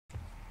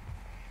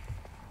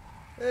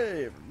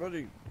Hey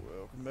everybody,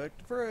 welcome back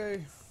to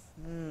Prey.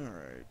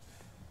 Alright.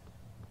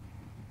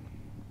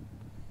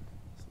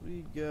 So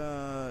we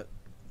got a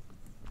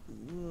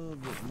little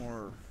bit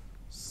more.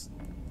 I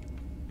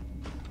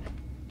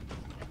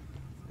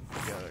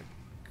think we got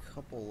a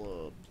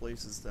couple of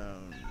places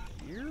down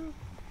here.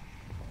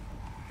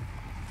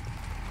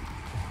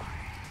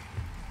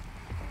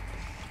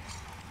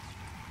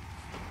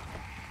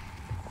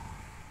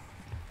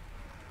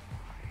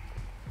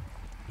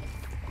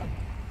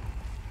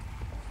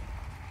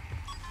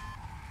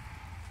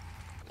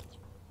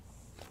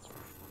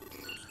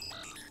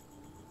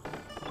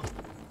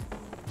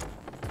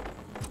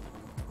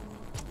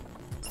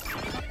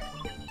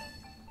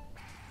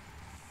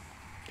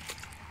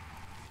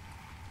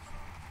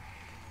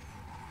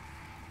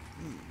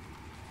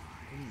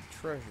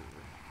 Treasure.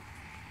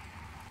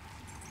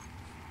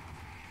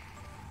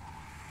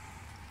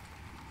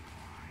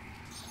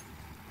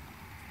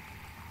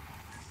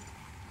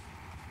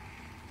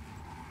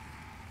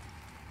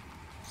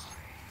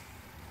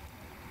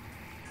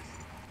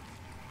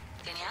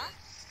 Danielle?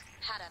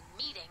 Had a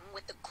meeting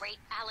with the great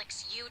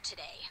Alex Yu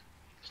today.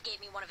 He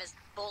gave me one of his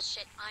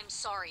bullshit I'm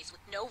sorries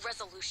with no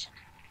resolution.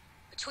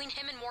 Between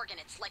him and Morgan,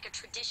 it's like a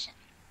tradition.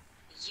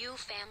 The Yu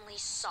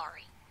family's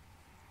sorry.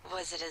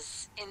 Was it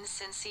as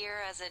insincere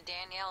as a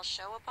Danielle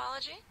show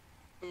apology?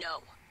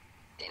 No.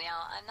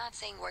 Danielle, I'm not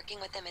saying working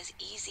with him is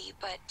easy,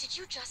 but... Did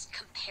you just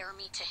compare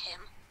me to him?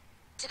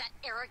 To that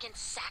arrogant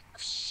sack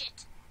of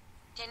shit?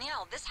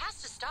 Danielle, this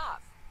has to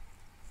stop.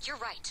 You're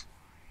right.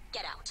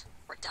 Get out.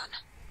 We're done.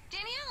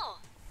 Danielle!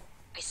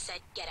 I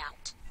said get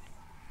out.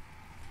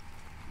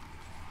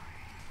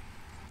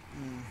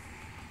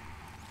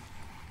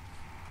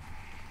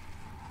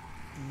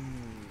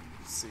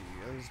 Let's see,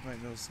 others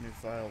might notice a new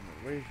file in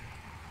the way.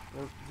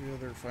 Work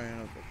together, find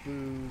out the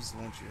clues.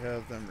 Once you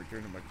have them,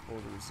 return to my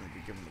quarters and be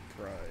given the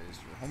prize.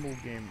 Your humble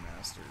game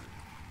master.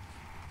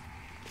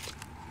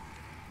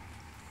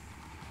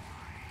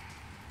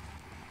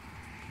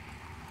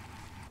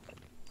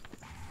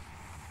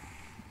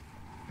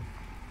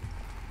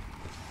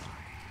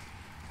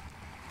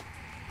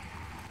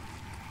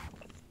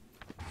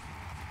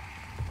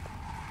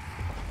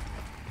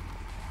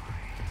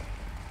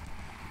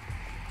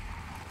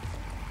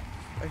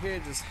 I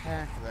can't just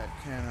hack that,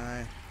 can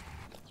I?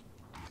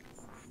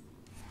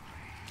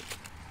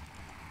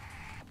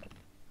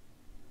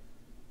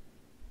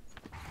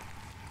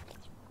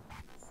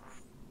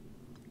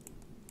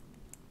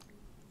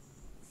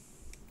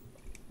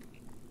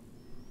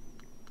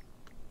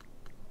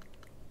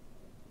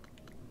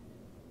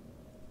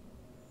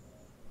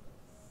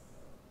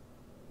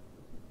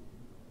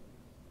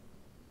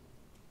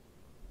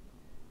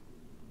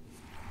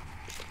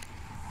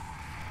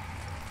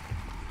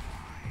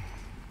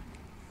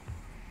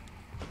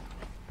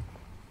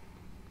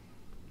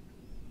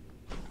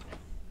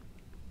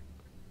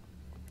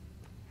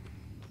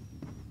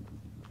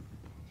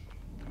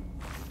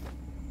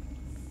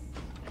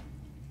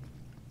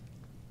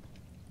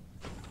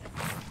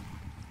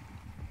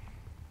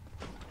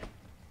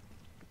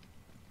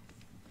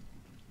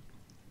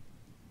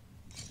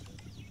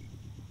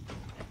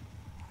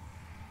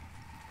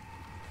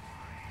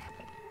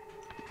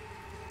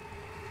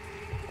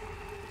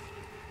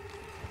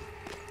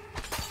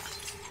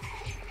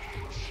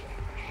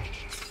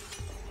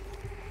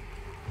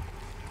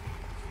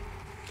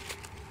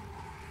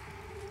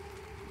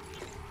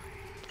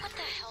 What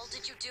the hell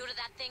did you do to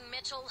that thing,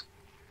 Mitchell?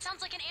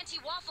 Sounds like an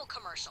anti-waffle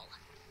commercial.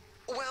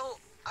 Well,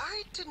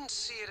 I didn't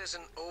see it as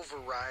an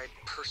override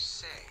per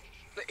se.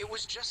 It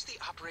was just the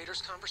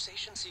operator's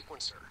conversation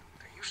sequencer.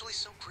 They're usually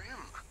so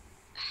grim.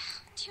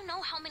 Do you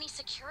know how many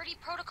security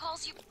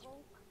protocols you...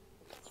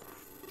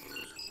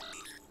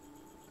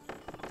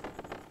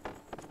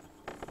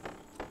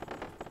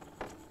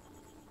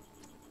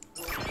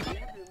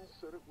 Morgan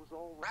said it was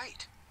all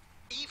right.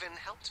 Even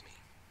helped me.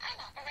 I'm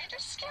Operator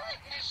Skillet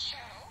in this show.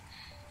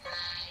 My,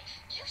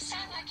 you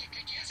sound like you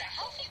could use a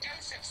healthy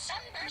dose of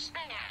sunburst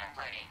banana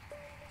pudding.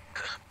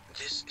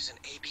 This is an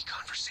AB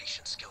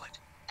conversation, Skillet.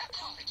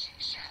 Apologies,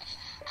 Chef.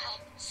 I'll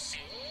see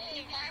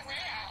my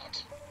way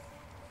out.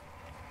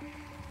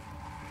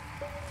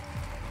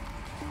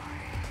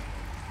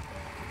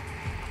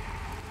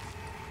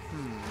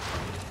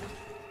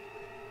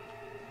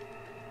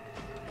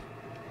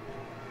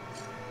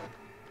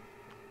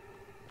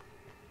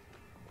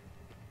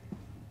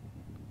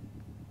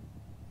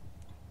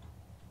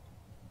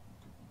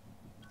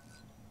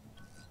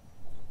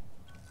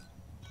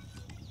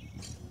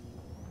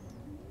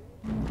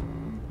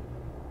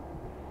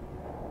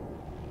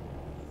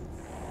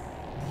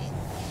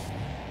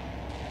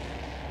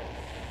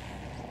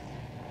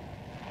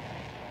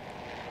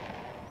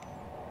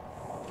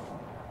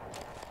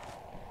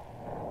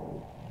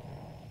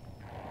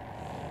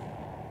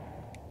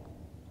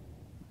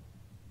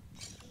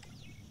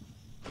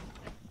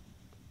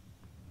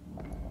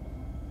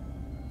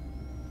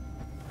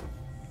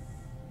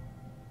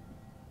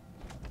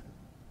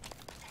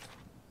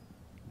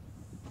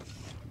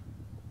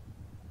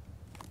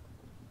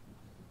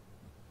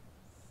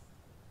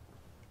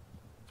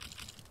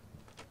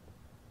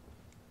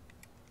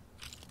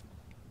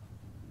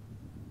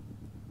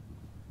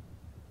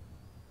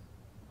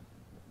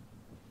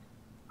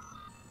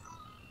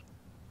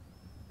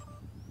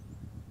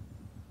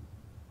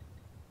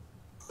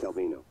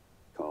 Calvino,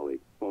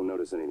 colleague, won't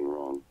notice anything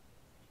wrong.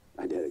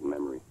 Eidetic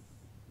memory.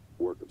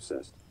 Work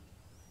obsessed.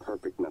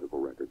 Perfect medical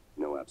record.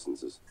 No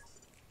absences.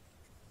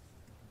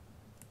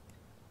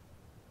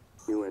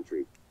 New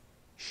entry.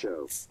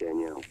 Show.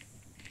 Danielle.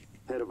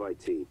 Head of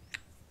IT.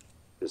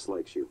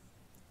 Dislikes you.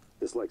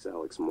 Dislikes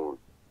Alex more.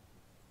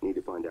 Need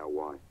to find out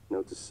why.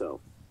 Note to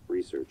self.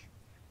 Research.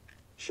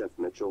 Chef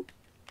Mitchell.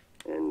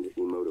 And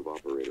emotive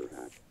operator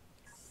hack.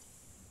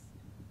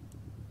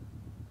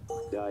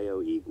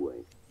 Dio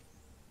Igwe.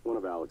 One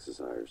of Alex's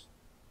hires.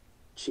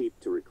 Cheap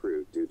to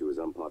recruit due to his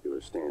unpopular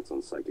stance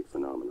on psychic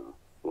phenomena.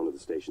 One of the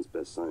station's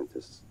best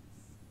scientists.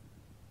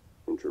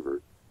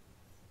 Introvert.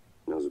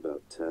 Knows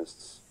about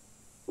tests.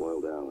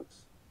 Loyal to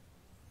Alex.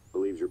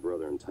 Believes your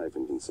brother and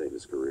Typhon can save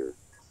his career.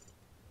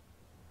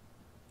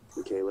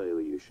 Michaela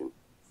Ilyushin.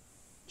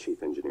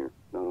 Chief engineer.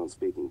 Not on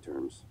speaking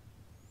terms.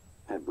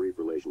 Had brief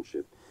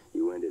relationship.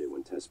 You ended it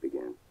when tests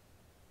began.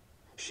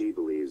 She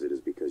believes it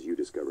is because you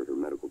discovered her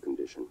medical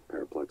condition,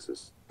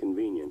 paraplexis.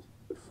 Convenient,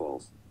 but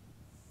false.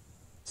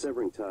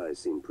 Severing ties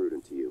seemed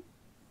prudent to you.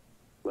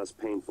 Less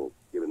painful,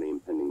 given the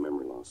impending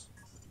memory loss.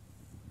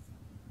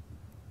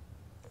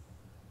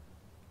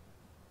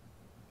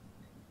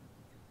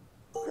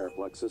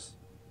 Paraplexis?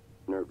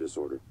 Nerve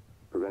disorder.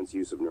 Prevents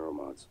use of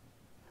neuromods.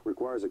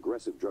 Requires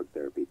aggressive drug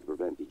therapy to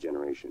prevent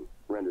degeneration.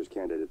 Renders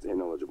candidates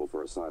ineligible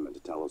for assignment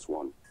to Talos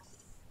 1.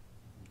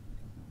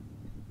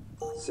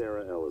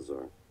 Sarah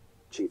Elazar,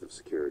 Chief of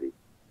Security.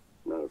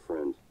 Not a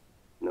friend.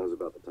 Knows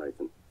about the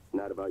Typhon.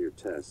 Not about your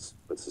tests,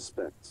 but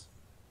suspects.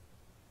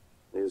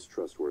 Is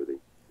trustworthy,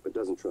 but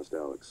doesn't trust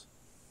Alex.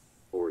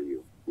 Or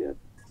you, yet.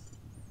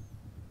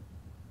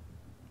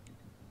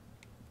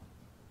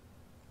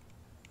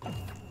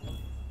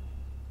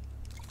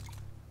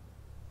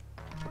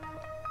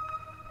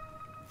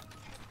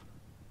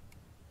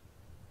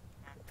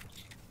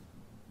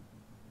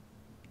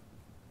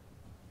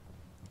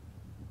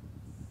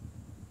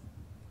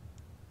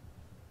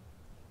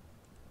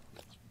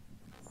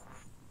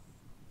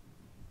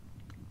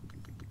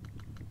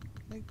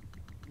 Like,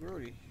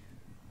 Brody.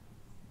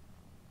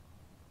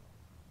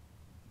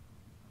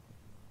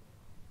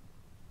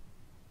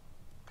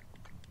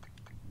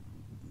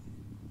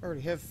 I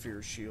already have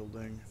fear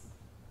shielding.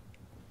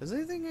 Has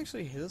anything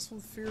actually hit us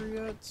with fear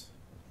yet?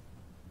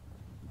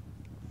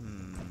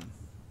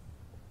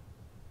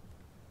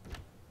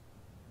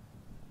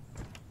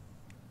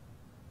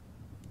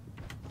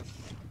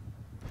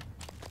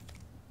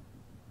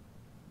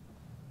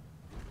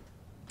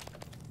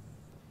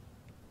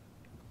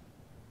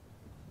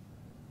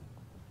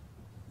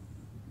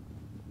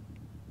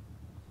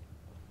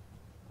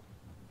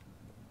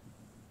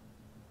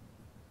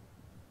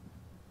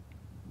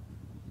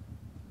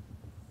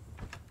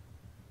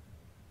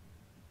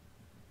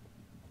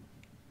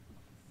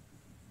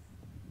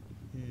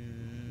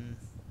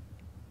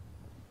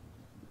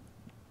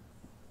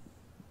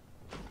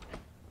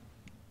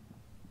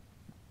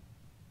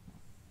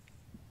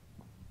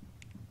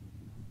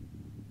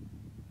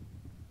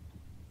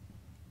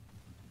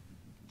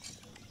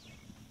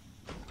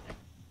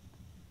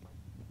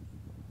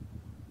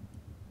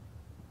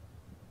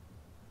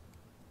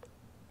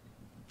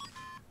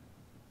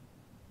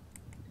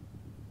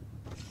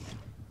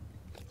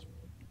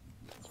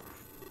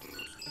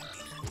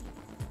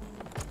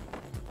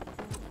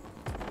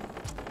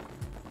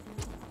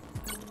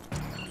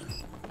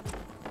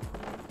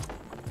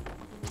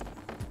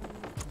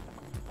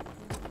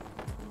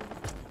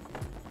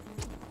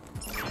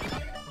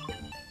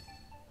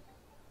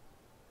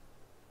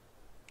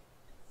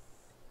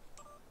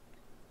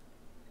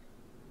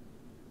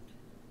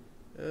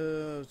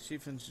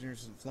 Chief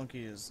Engineer's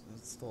Flunky has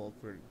installed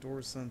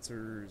door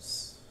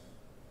sensors.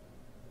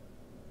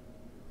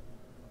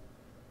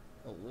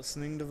 A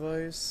listening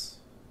device?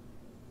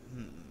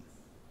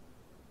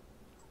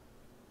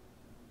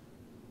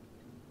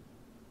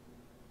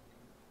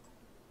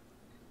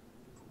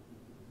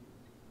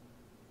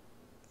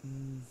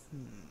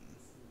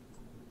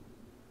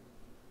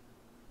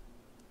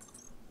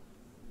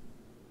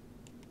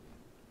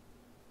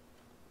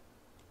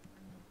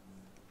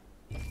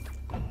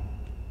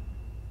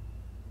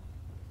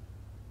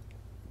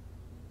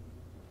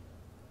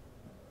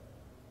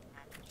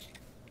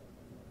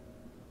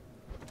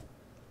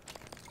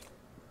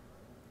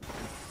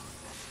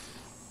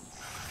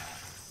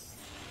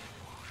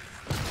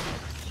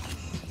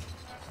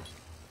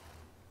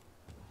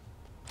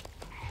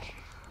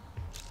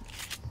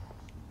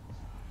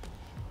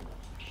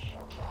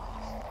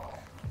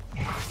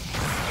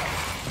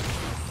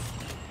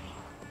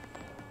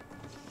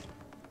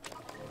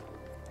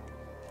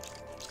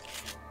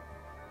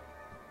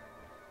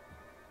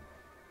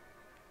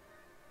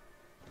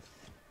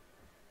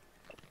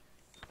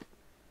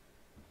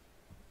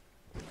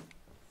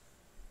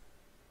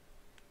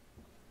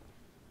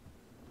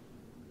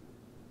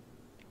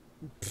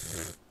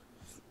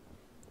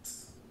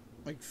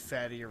 Like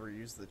Fatty ever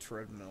used the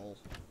treadmill.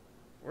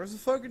 Where's the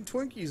fucking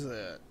Twinkies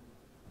at?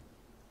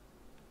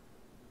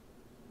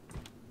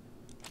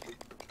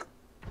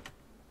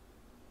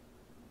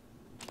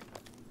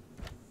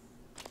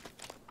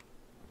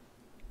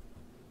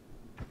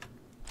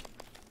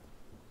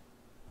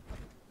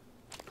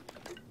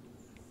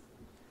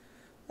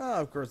 Oh,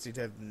 of course he'd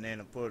have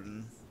banana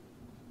pudding.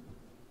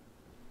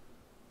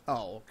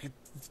 Oh,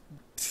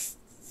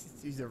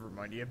 never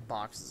mind. He had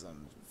boxes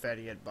on.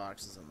 Fatty had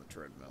boxes on the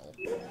treadmill.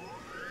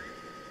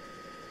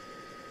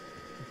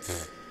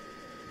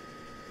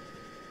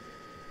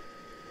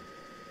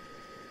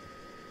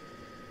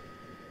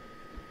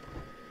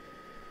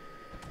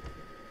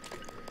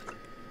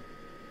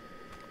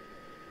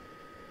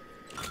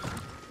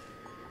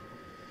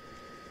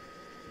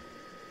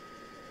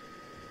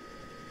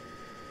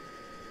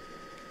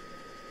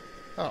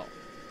 Oh.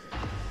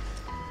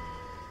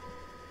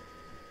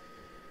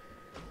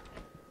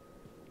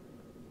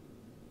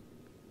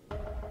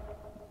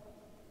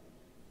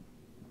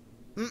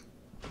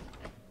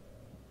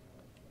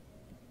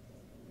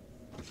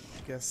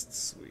 Guest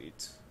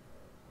suite.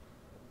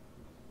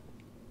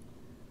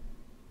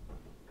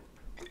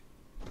 I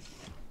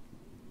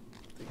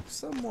think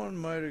someone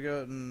might have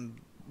gotten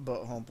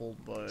butt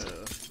humbled by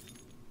a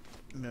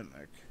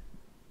mimic.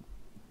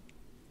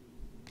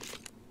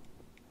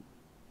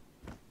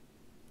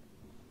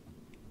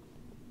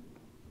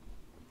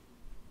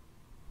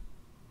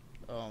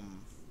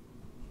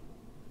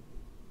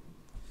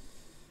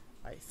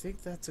 I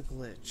think that's a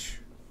glitch.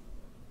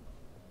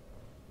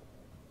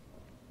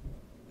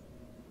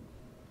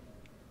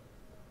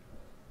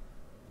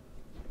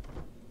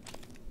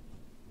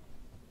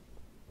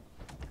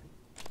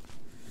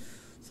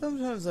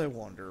 Sometimes I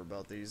wonder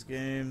about these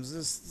games.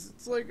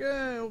 It's like,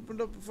 I opened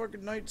up a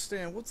fucking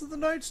nightstand. What's in the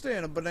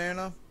nightstand? A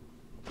banana?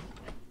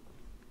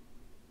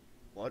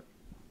 What?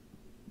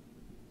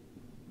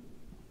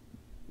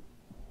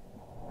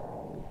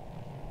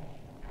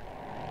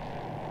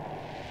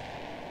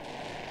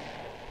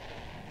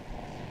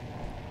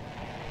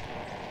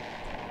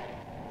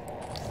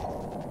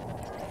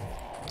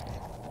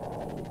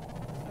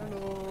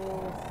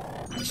 Hello.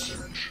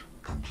 Research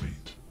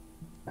complete.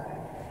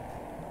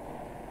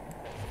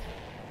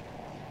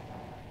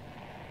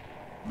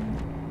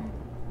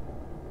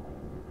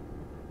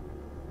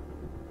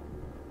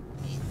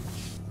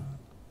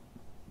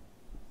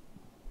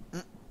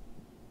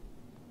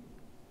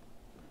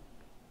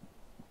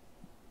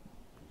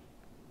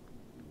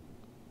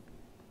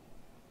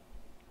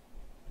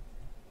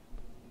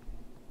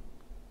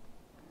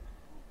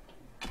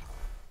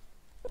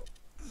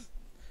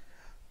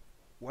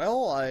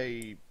 Well,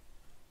 I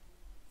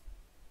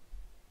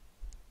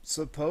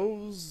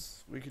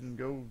suppose we can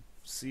go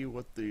see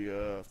what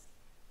the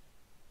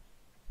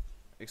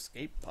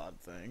escape pod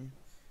thing.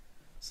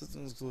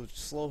 Systems glitch,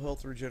 slow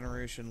health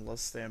regeneration, less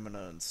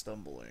stamina, and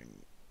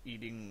stumbling.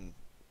 Eating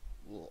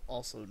will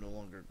also no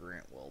longer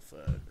grant well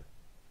fed.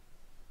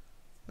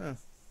 Huh.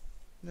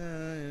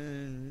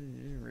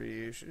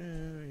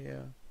 Radiation,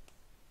 yeah.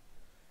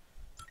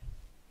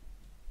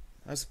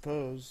 I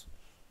suppose.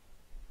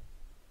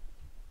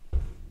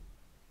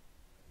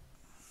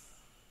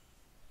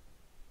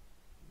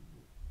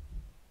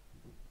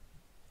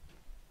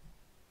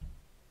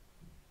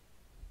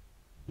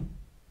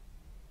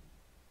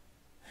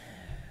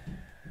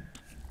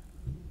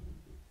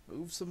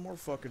 Move some more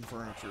fucking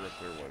furniture up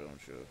there, why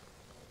don't you?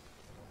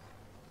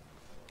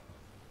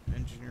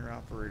 Engineer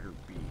operator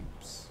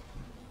beeps.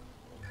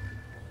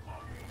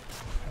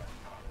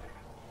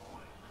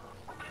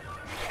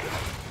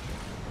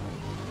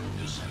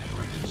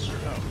 Disintegrated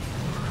circuit.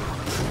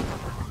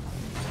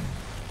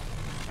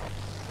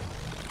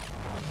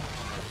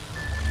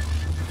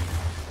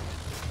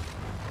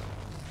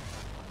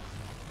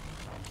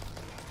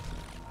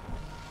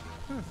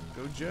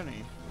 Go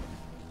Jenny.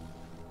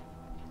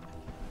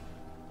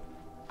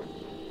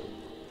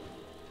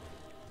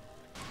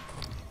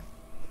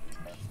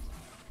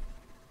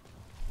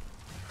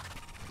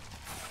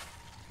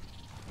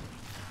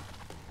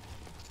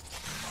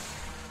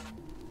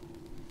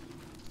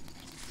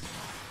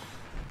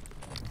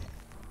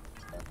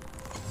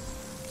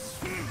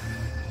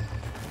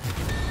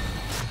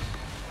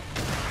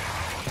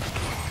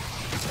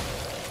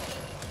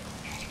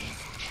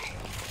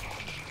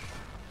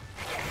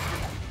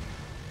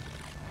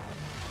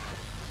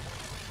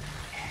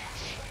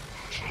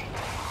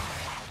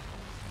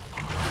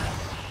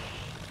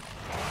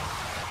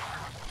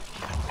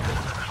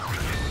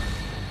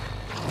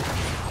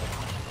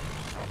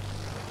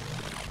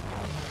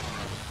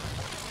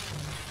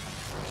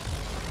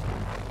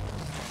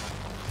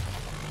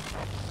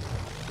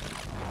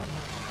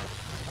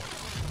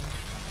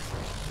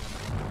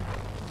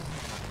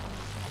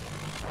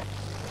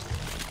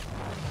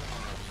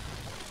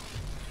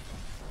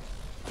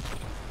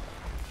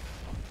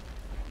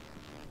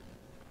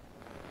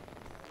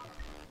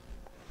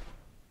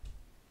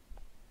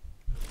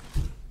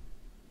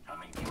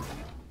 Coming through.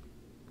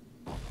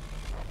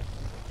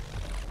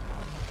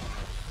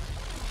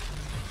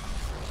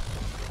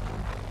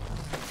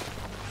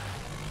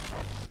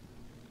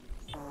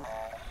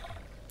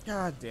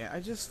 God damn, I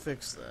just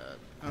fixed that.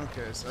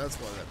 Okay, so that's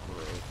why that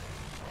broke.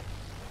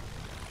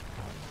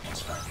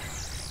 Inspector,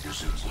 your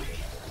suit's leaking.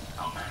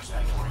 I'll match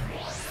that for you.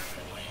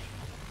 Definitely.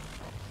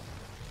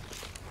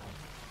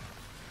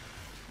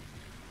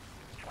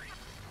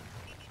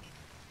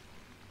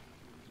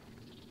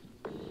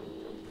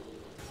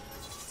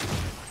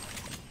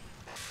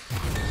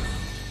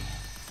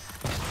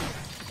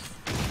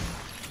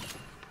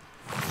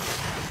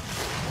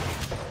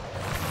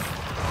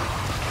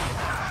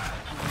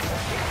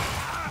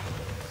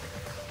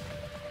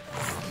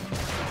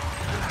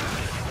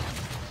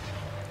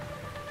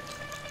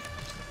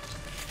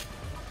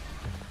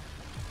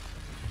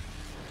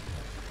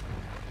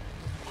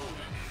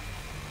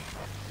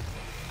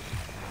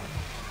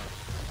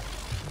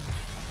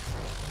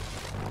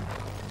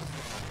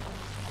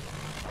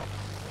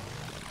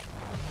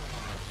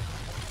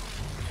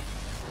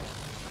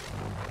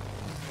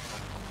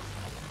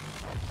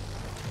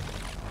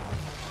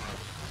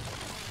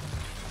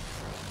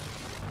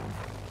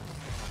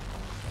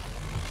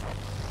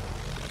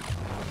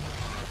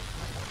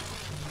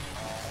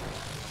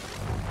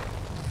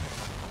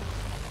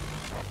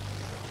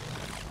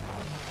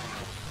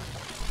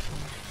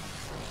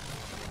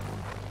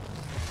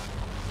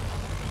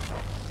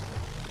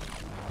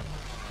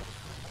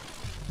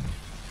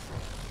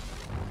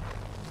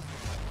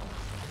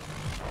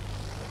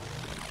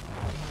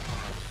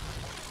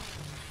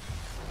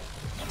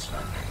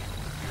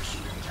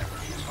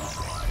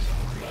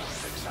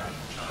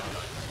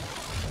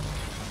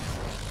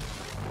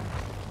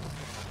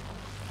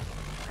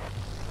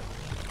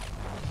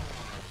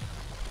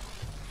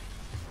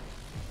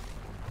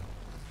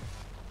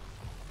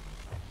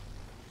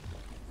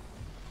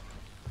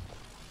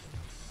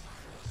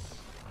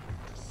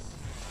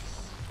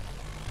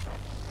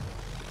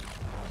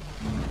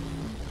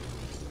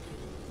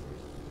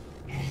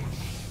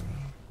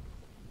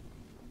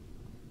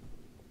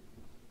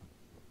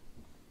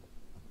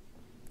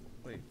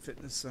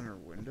 Fitness center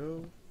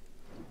window?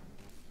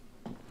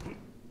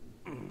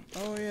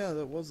 Oh yeah,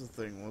 that was a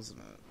thing, wasn't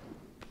it?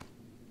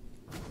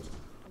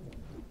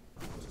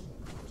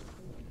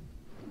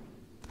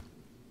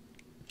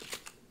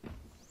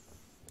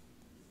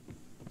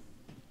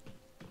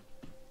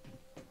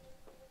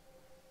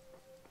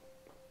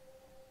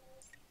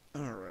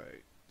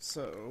 Alright,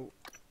 so...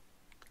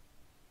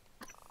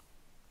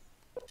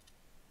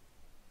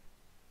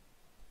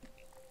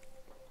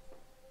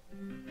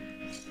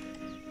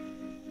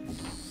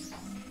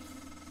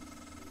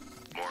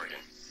 Morgan,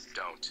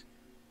 don't.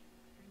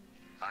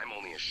 I'm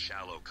only a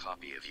shallow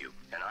copy of you,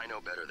 and I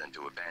know better than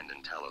to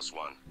abandon Talos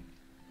One.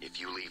 If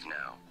you leave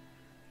now,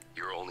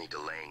 you're only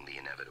delaying the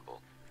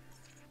inevitable.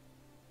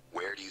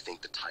 Where do you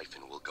think the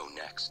Typhon will go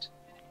next?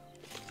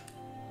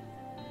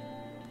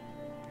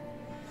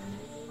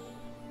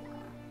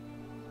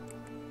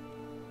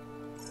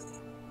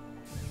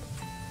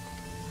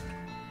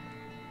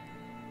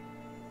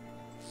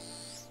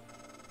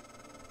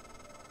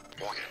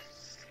 Morgan,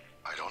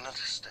 I don't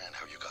understand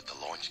how you got the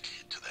launch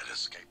key to that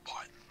escape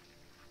pod.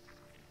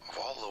 Of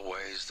all the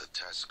ways the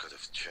test could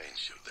have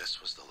changed you,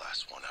 this was the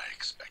last one I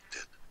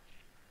expected.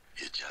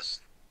 You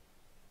just...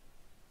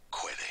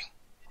 quitting.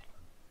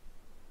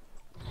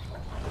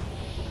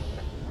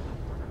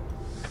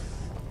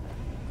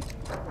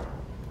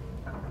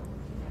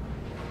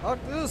 Fuck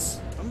this!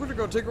 I'm gonna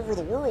go take over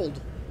the world!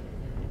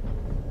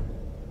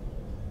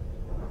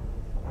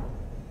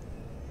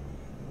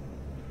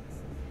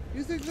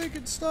 You think they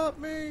could stop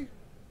me?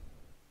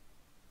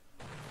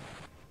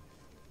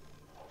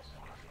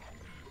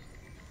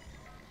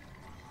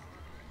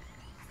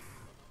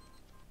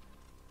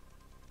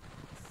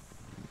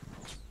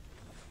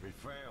 We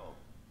failed.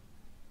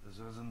 This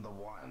isn't the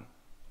one.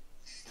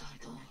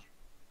 Start over.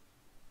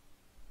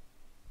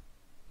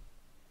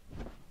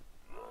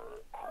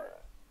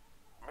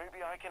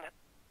 Maybe I can...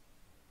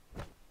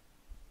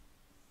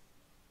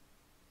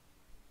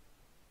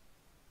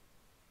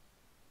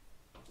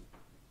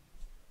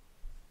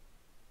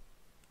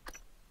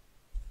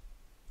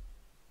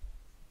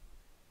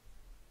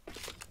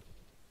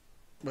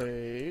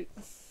 Wait.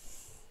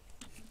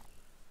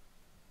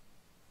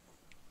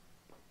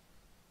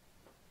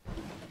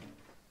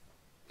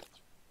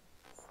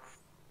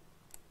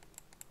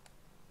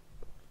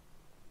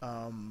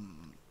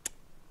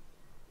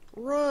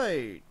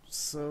 Right.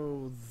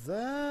 So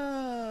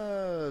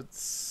that's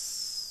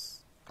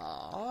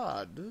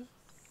odd.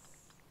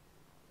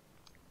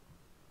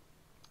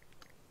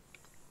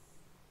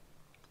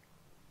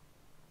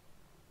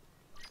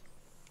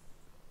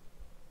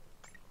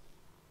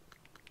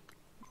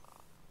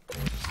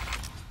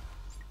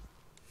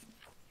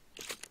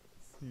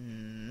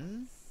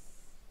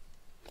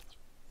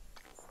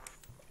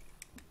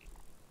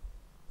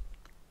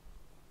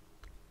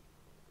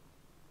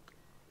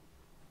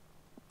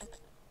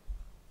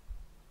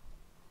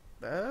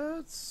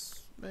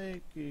 That's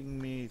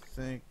making me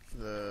think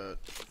that...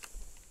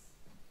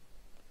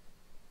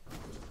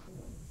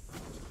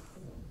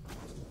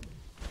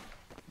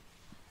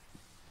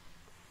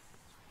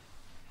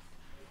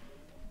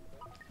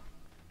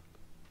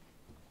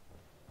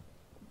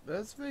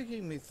 That's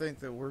making me think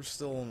that we're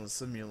still in the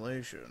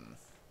simulation.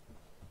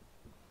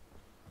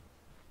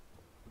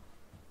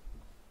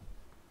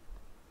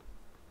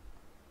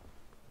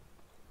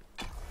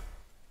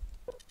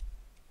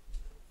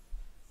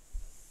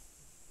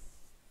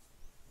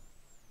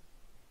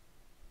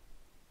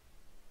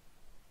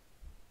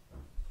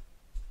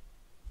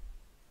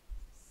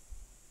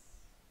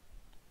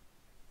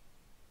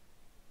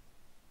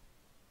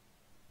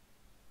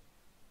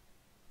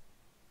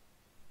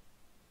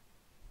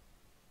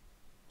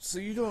 So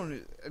you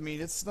don't... I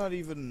mean, it's not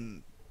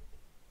even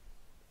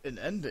an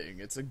ending.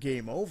 It's a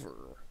game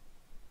over.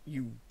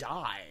 You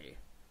die.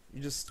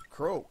 You just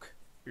croak.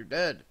 You're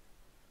dead.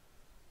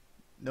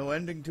 No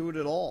ending to it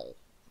at all.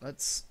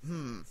 That's...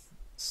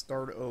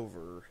 Start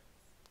over.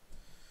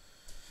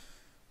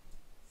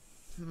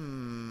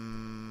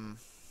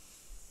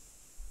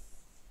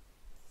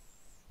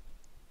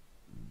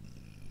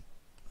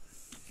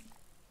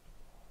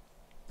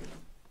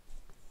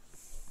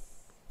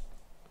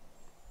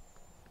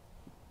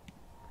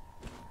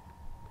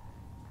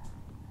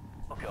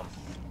 Welcome.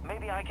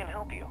 Maybe I can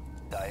help you.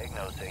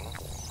 Diagnosing.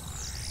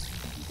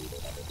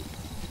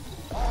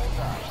 All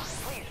done.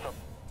 Please fill...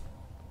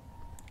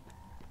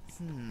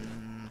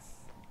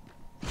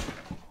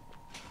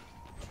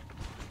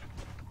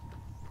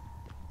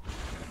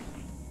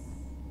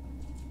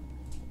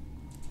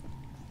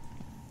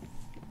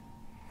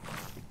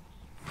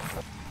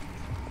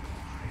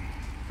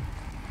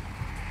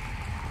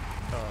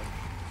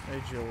 Hey,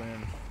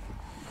 Jillian.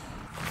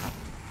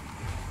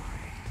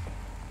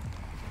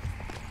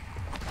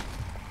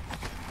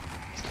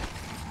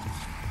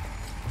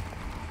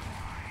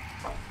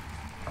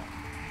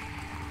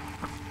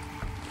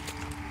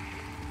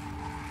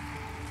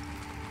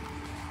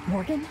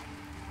 Morgan?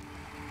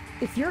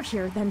 If you're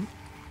here, then...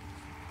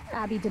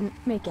 Abby didn't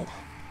make it,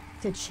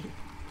 did she?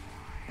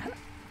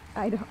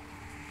 I don't...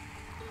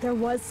 There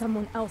was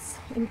someone else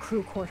in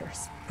crew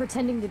quarters,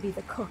 pretending to be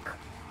the cook.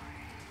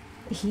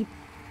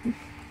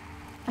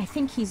 I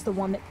think he's the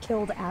one that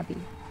killed Abby.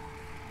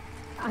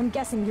 I'm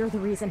guessing you're the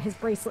reason his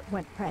bracelet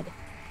went red.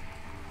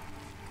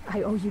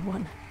 I owe you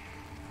one,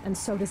 and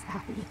so does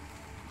Abby.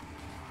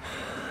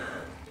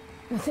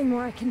 Nothing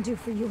more I can do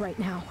for you right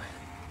now.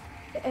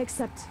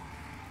 Except...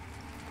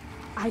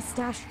 I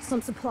stashed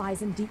some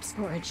supplies in deep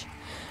storage.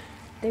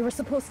 They were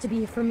supposed to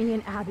be for me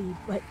and Abby,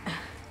 but...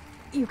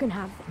 you can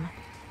have them.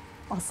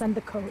 I'll send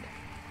the code.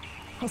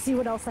 I'll see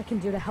what else I can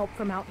do to help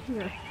from out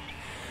here.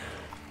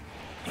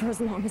 For as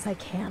long as I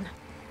can.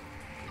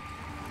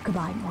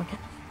 Goodbye, Morgan.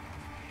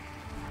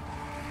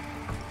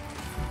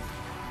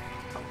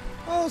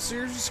 Oh, so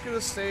you're just gonna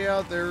stay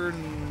out there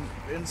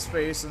in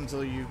space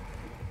until you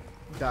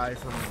die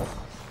from...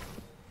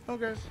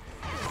 Okay.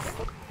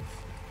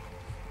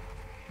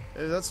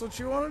 If that's what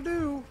you want to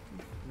do,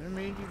 I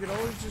mean, you could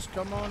always just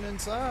come on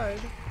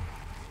inside.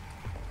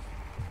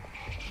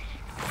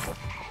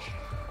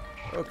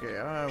 Okay,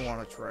 I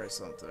want to try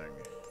something.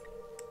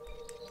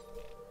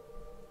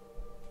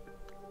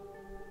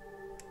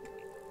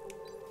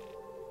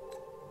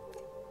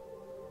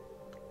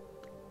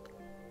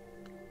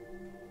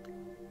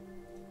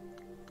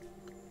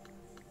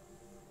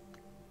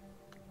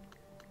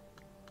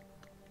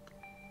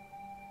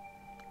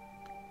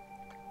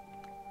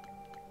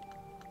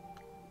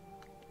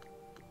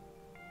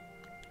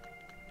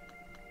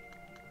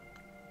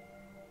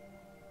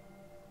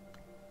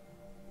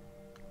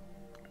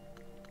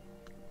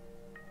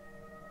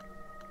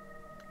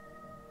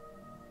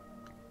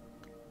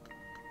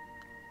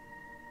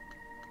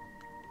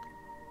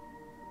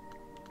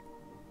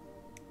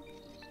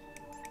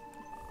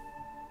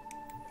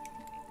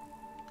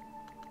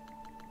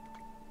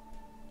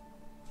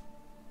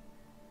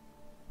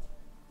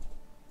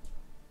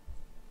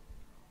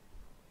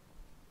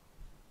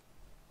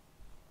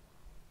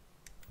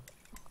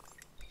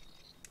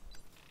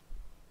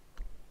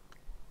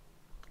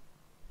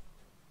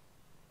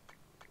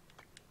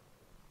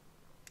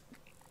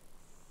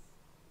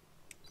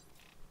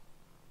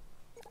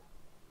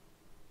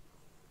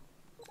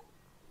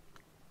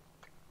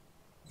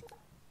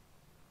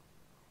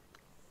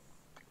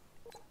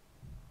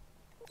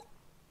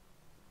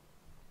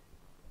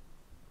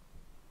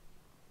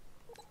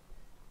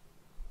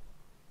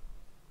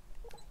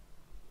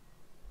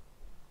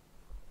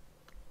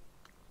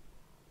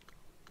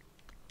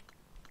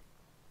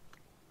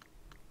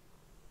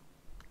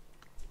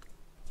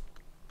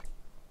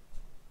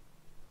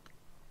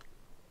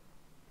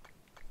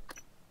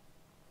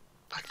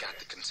 Got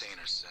the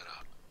container set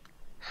up.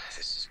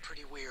 This is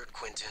pretty weird,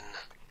 Quentin.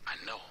 I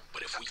know,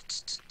 but if we...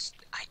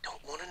 I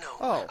don't want to know.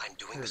 Oh, I'm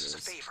doing this as a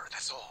favor,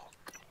 that's all.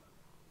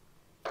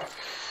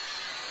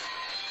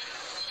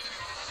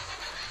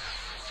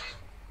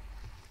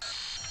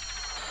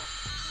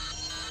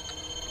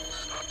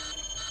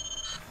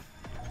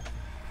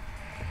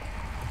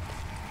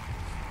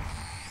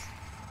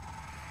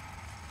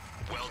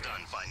 Well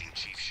done finding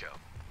Chief Show.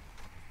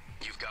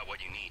 You've got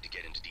what you need to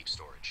get into deep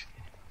storage.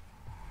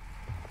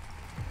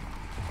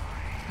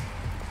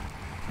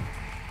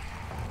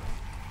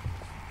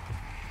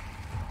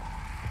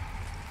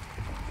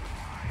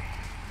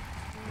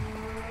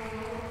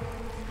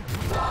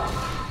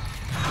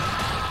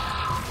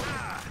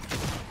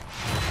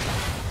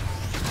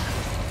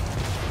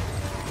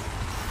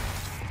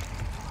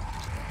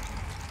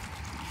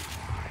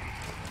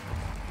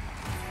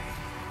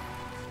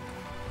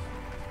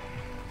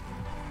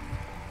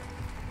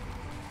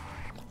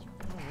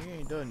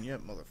 Done yet,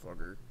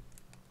 motherfucker.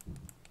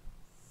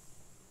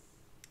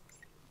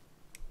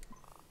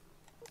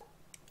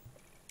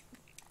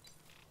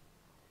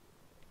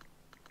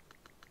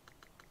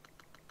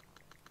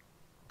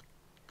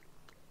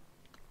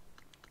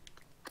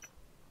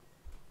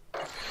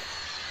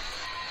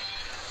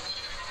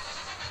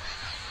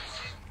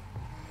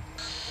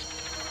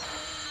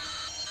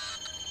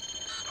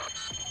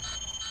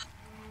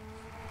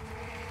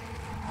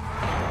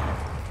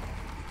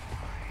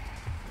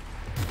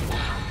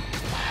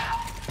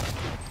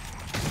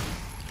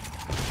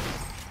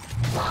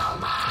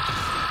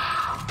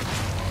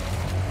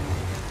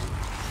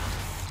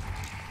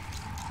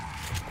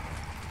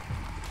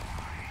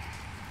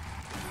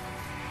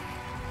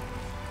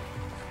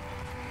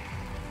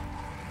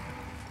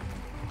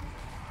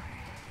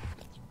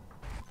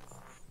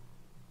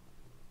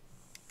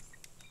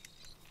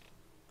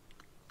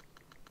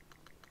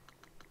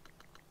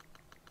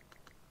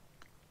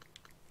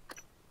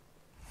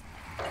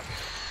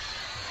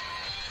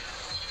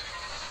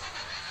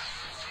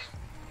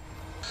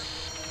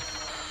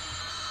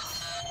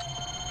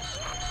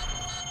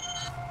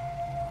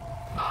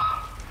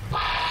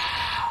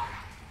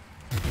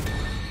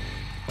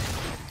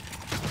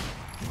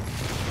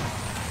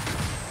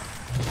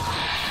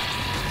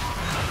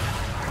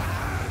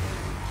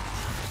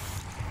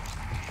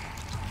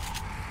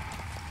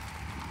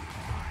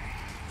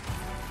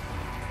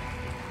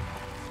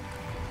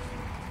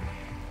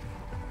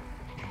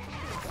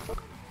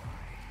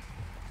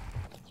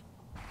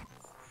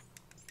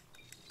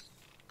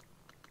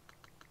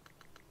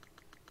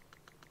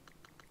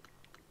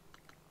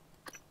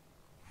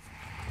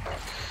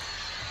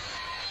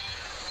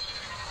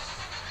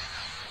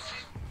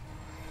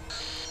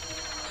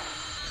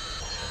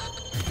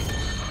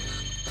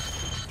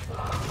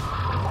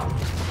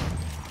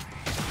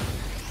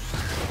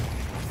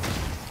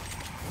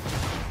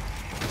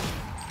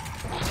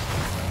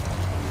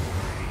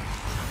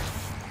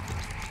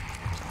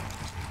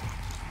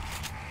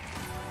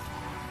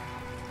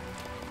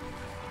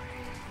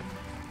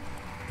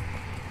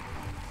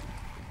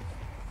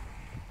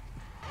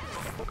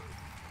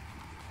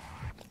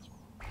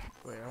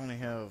 Wait, I only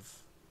have...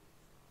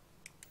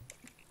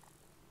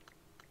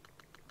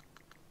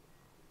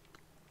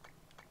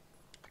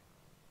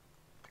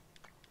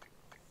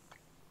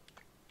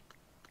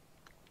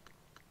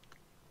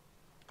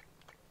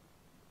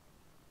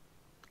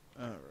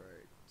 Alright,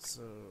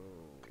 so...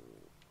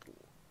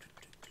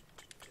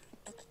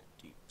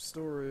 Deep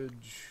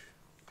storage...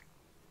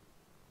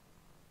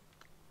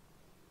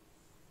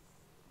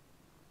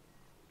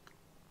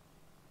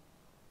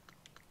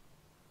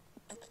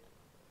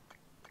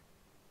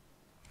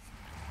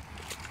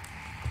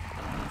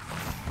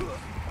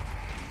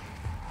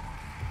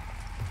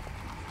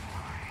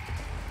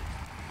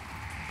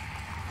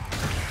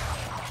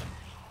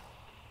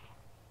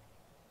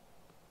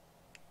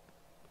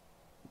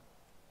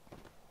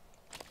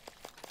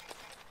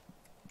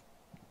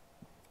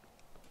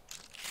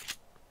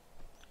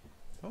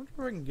 I wonder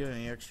if I can get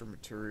any extra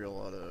material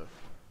out of...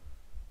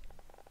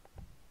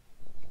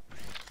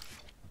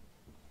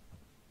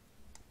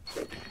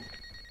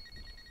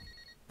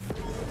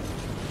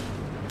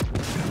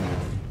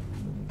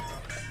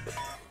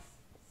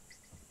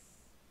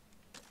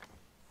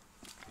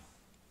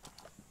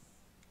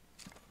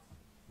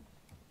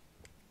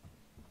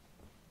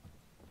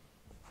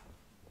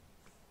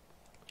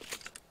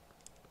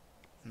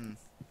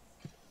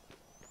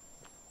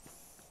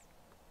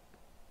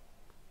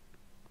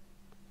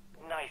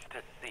 Nice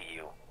to see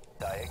you.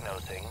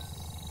 Diagnosing.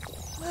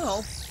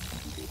 Well...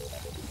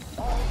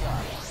 All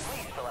done.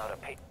 Please fill out a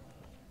paper.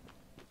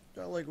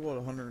 Got like, what,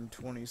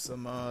 120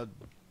 some odd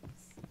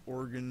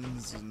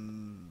organs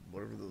and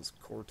whatever those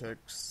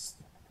cortex...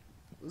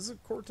 Is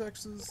it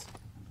cortexes?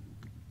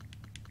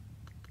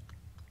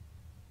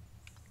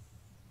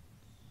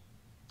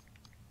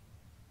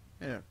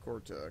 Yeah,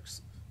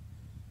 cortex.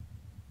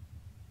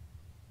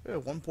 Yeah,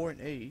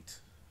 1.8.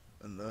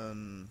 And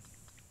then...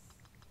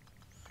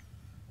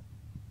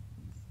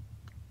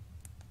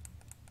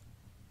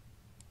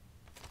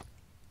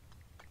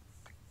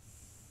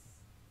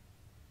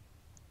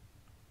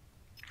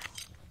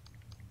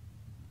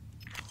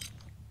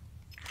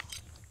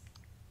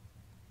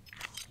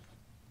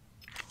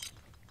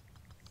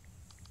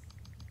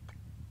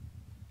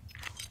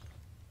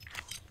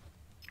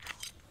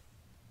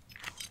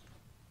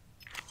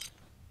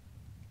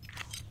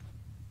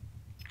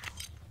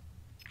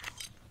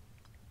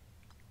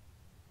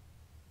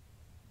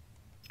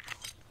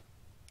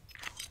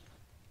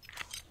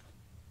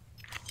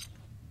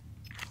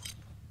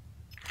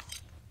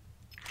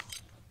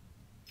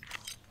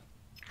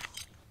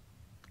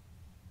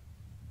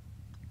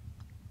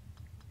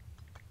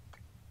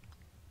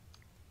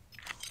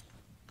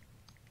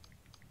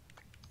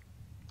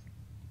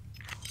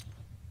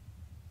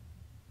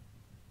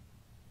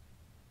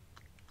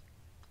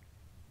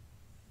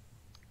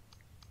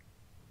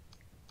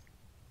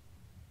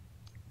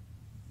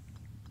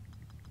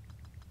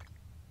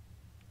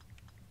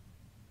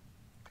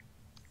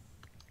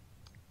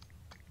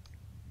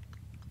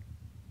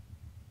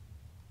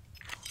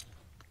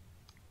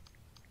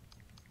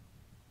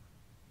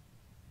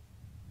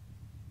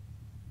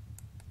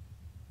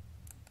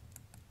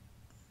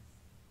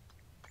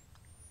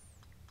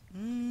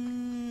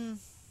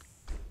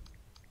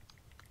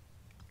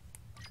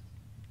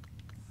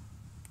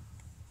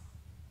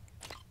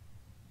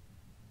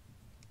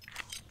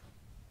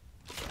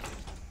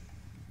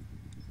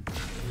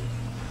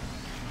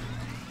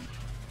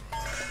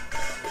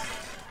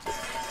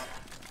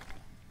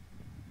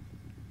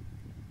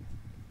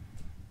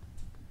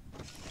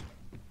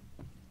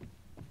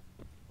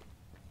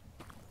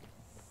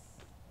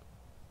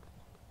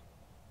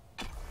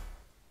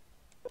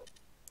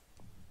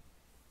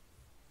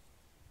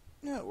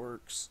 Yeah, it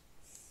works.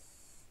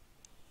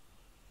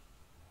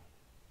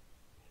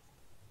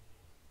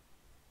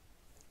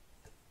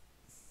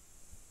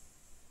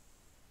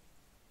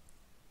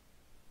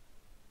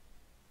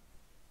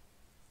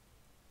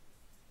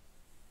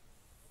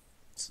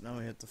 So now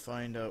we have to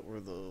find out where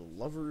the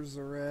lovers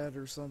are at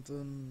or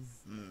something.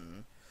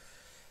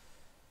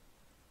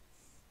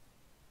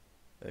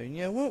 And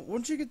yeah,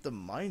 once you get the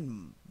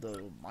mind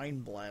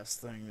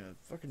blast thing, the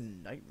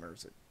fucking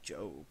nightmare's a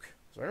joke.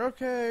 It's like,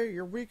 okay,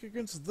 you're weak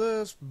against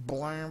this,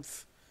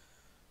 blamf.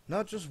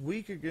 Not just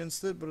weak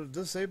against it, but it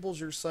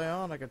disables your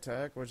psionic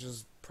attack, which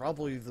is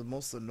probably the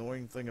most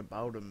annoying thing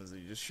about him, is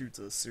he just shoots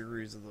a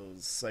series of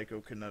those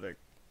psychokinetic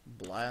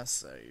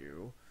blasts at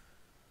you.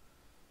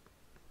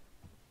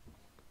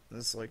 And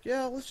it's like,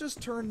 yeah, let's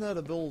just turn that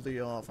ability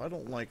off. I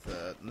don't like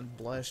that. And then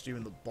blast you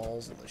in the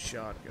balls with a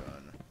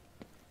shotgun.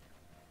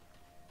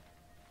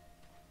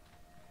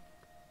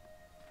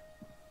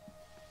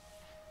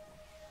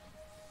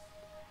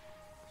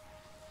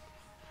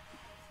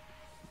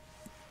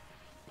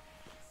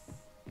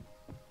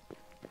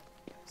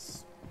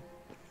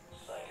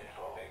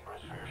 Psychotropic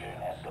prescription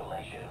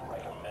escalation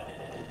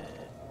recommended.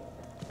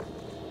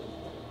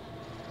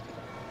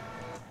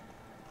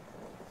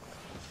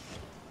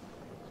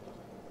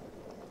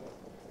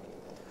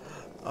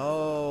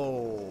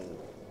 Oh.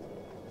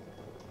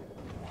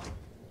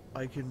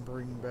 I can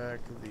bring back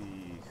the...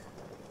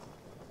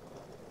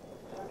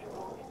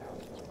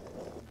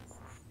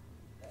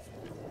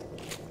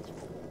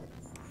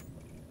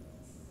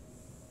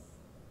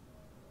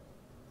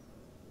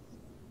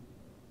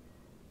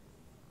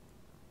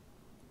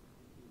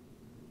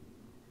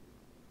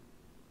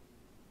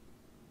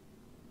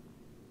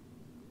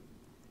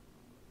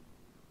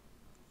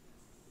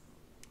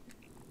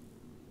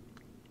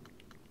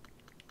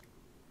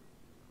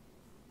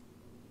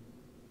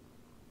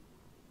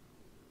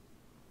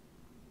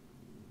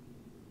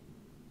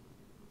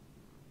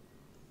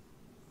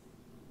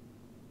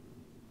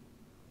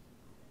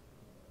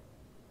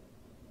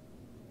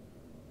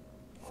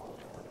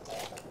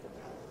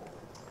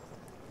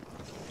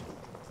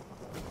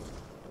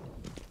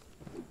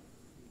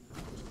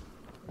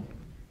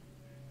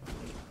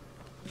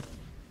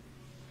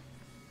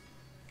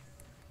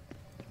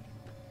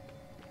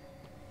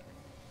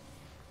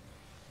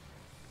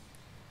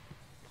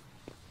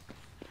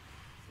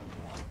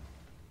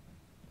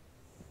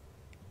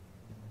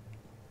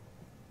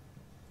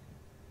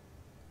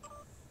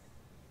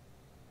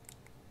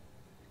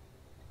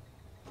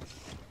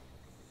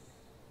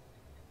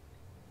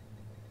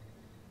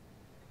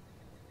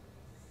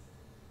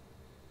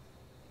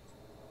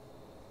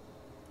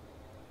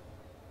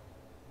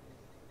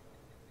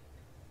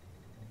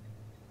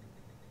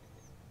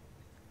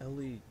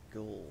 Ellie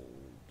Gold.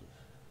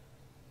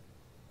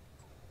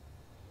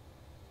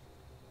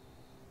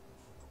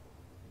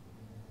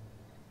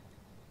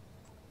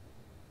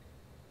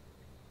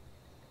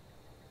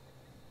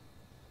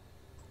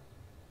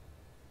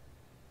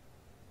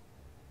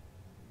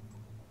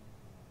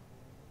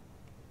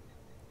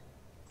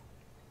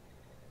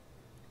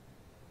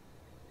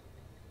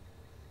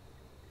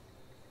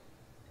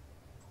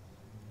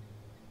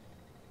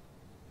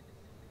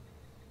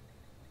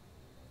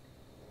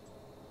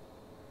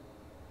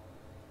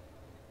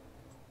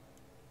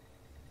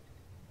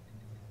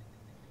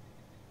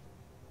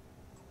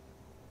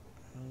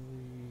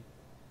 Ellie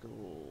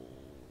Gold.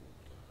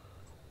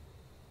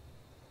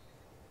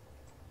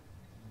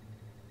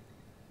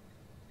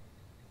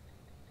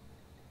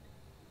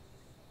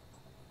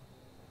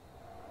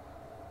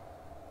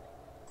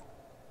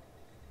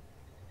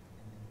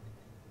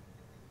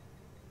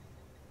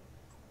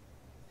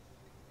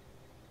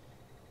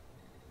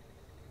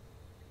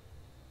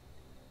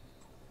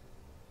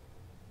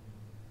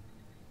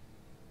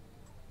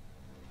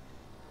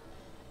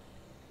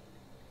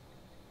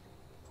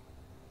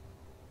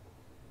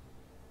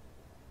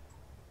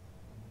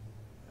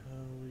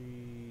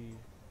 Ellie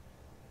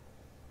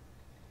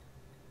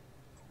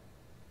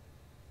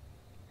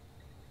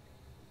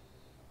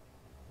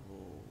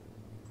Gold.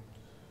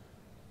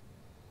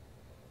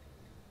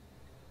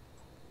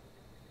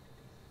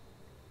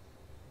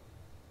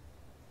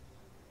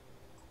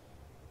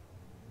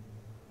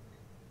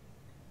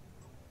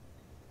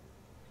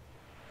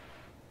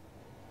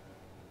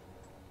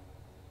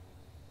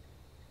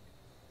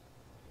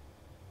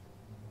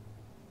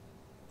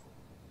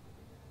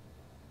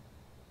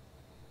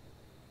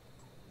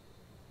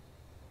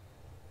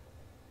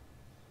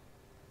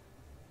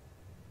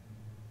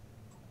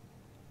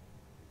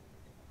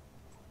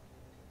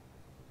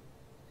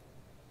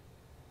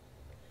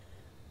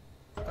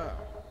 Oh.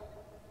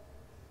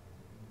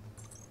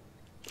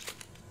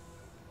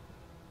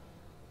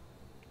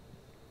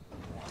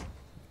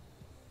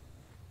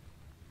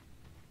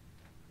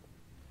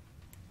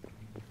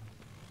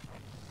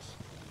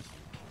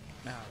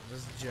 Now, this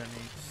is Jenny.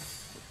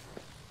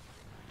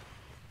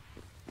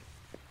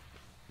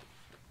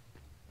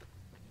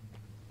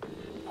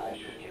 I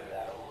should give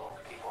that a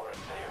look before it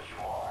fails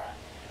you more.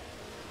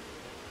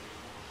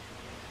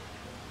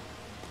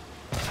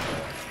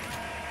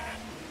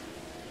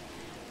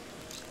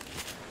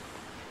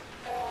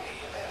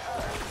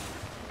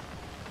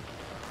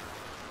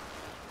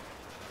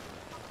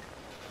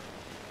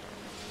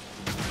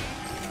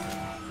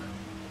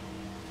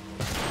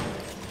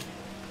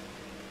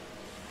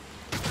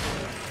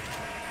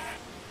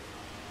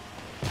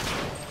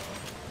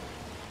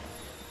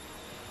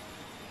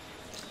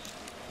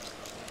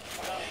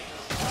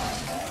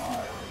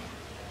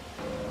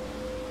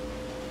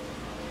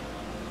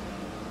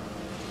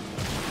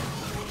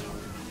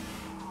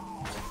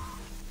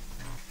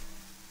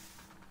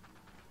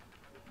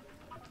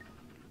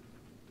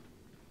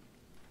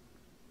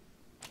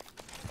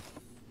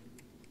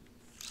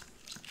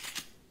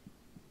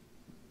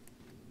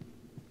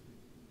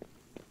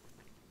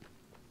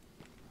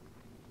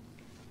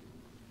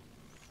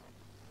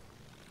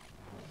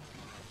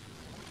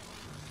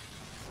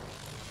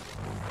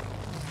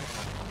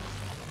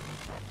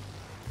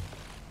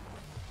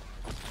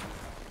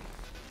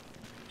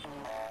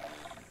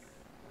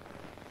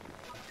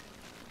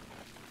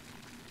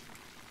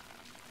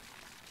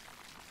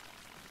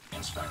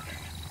 Inspecting.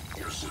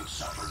 Your suit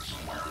suffered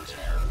some wear and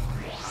tear.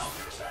 I'll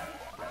fix that.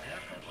 Repair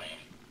complete.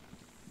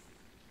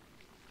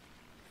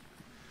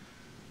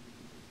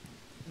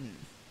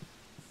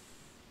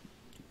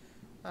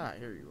 Ah,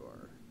 here you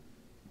are.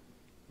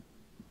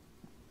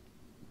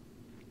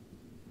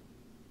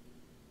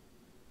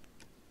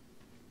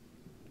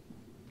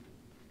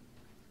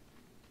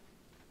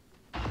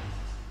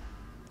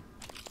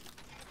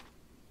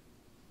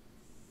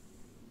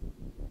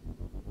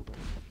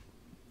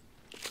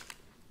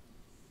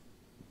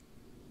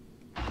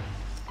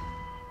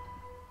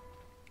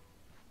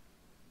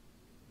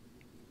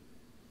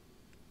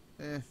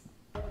 Eh.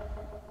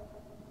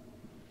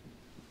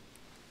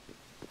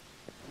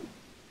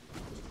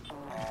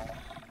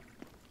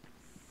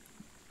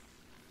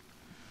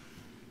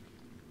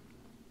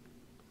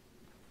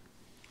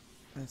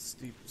 That's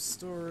deep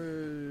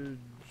storage.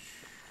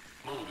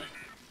 Moving.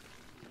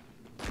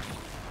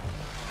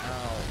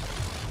 Ow.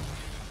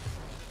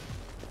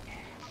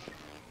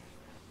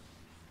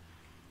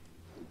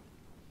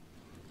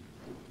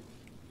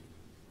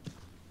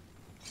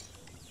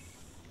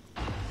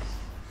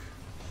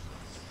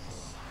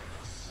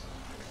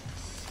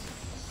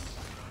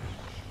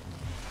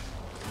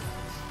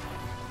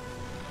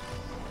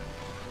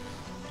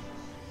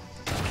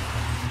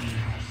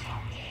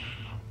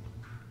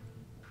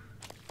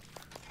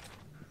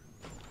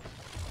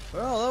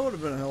 Well, that would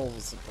have been a hell of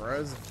a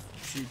surprise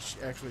if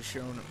she'd actually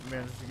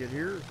managed to get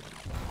here.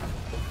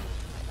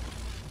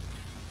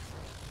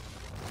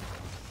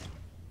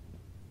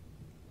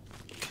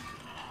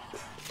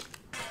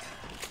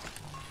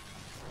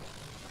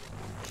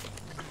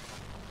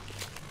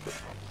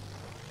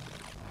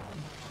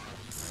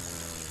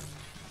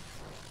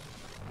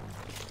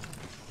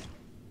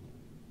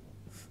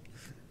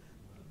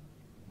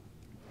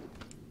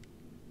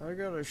 I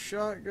got a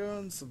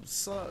shotgun, the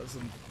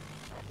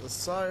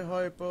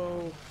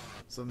Sci-Hypo,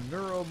 some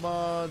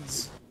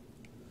neuromods.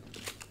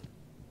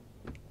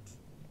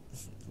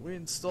 If we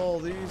install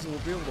these, we'll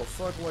be able to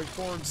fuck like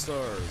porn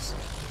stars.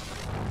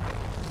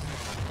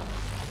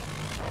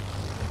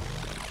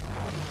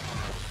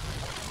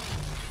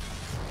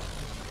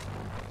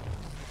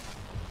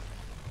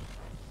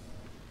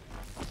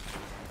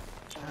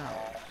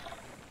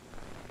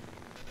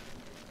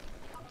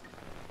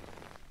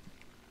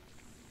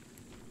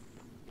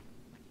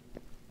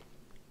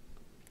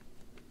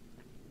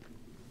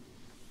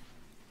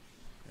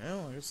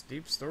 Well, I guess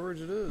deep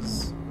storage it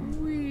is.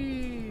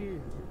 Whee!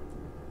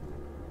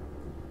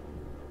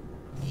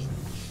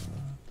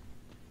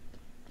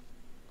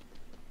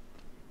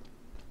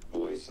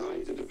 Voice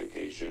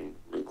identification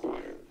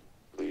required.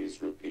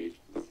 Please repeat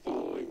the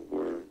following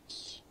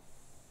words.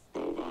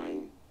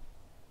 Bovine,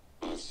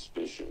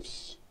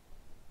 auspicious,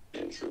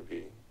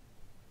 entropy,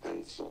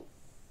 pencil.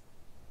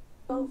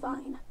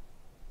 Bovine,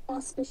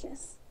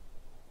 auspicious,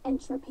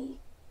 entropy,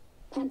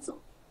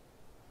 pencil.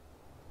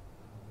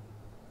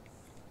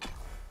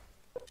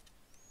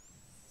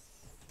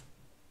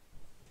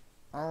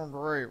 Oh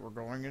great, we're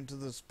going into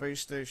the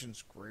space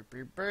station's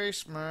creepy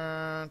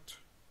basement.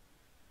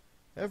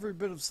 Every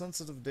bit of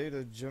sensitive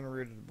data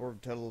generated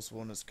aboard Talos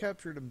 1 is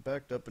captured and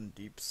backed up in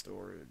deep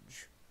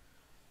storage.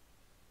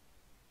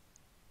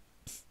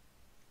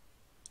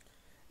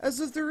 As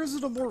if there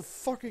isn't a more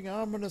fucking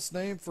ominous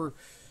name for...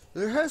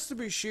 There has to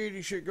be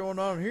shady shit going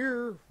on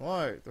here.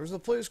 Why? There's a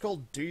place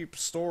called Deep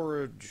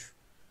Storage.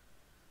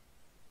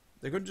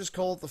 They couldn't just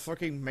call it the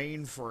fucking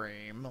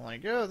mainframe.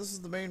 Like, yeah, this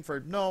is the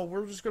mainframe. No,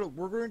 we're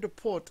going to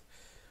put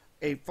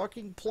a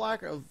fucking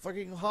plaque, a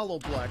fucking hollow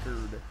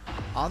placard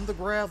on the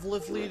grav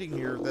lift leading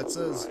here that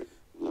says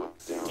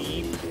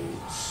Deep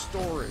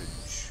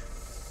Storage.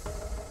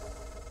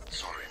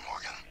 Sorry,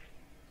 Morgan,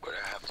 but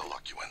I have to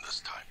lock you in this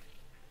time.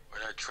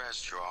 When I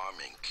trashed your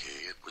arming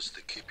key, it was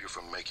to keep you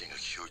from making a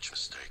huge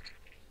mistake.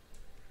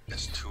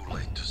 It's too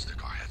late to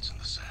stick our heads in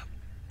the sand.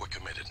 We're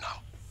committed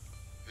now.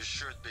 You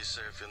should be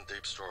safe in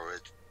deep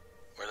storage.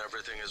 When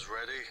everything is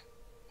ready,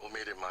 we'll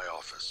meet in my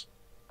office.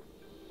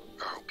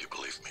 I hope you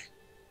believe me.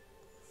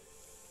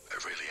 I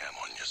really am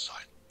on your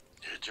side.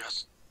 You're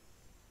just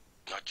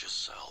not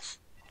yourself.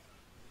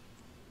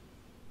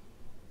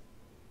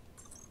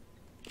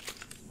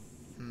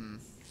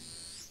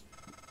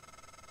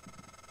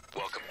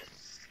 Welcome.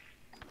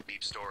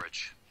 Deep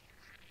storage.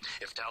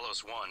 If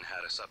Talos 1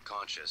 had a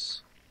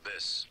subconscious,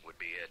 this would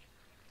be it.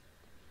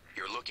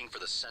 You're looking for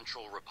the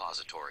central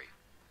repository.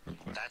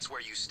 That's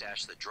where you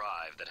stash the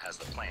drive that has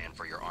the plan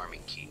for your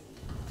arming key.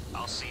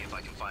 I'll see if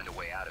I can find a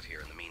way out of here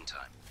in the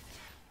meantime.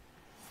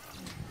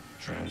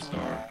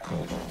 TranStar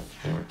Cobalt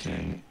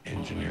 410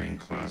 engineering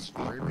class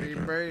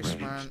operator ready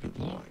to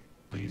deploy.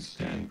 Please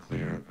stand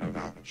clear of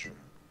aperture.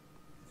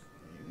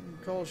 You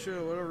can call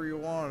shit whatever you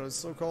want. It's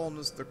still calling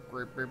this the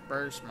creepy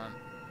basement.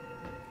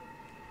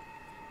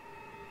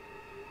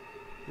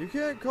 You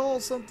can't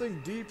call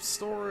something deep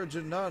storage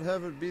and not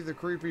have it be the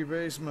creepy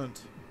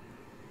basement.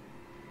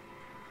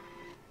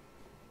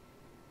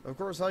 Of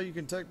course, how you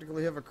can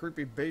technically have a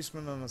creepy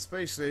basement on a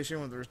space station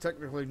when there's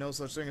technically no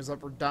such thing as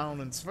up or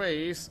down in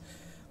space,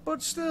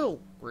 but still,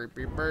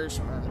 creepy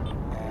basement.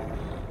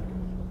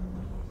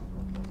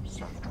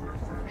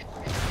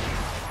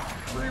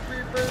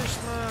 Creepy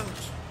basement.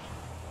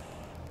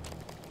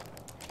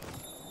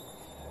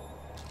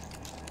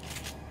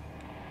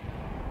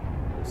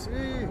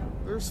 See,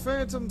 there's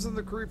phantoms in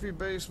the creepy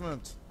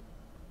basement.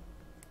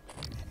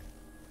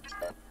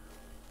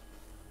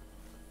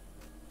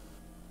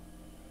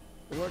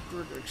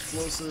 Electric,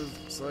 explosive,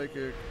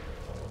 psychic.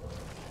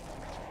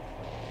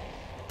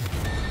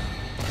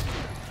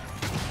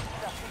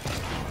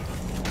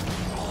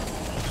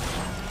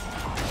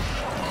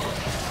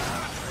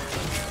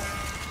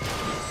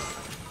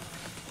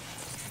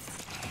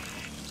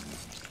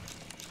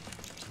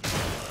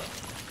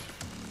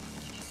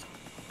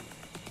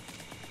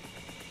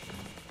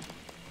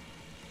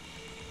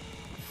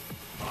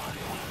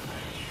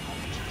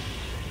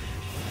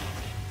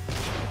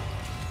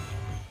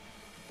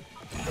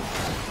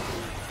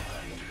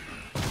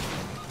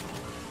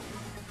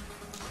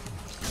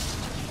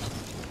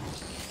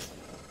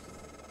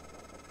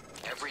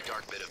 Every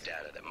dark bit of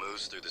data that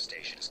moves through the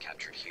station is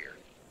captured here.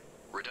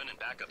 Redundant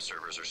backup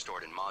servers are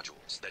stored in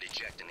modules that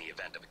eject in the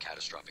event of a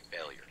catastrophic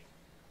failure.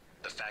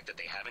 The fact that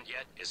they haven't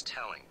yet is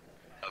telling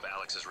of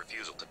Alex's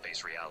refusal to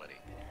face reality.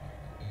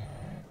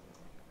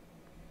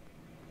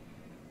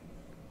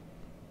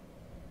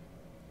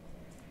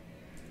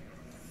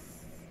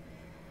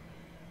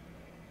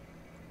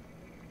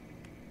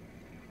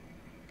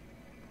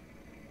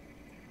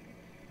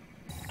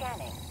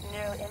 Scanning.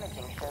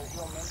 Neuroimaging shows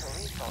your mental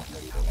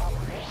resources are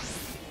operating.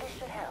 This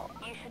should help.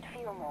 You should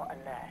feel more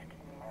alert.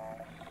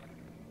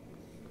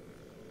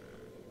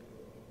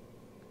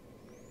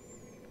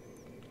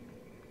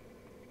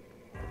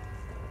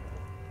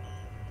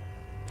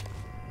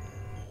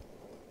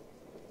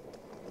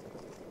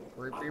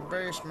 Creepy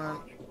basement.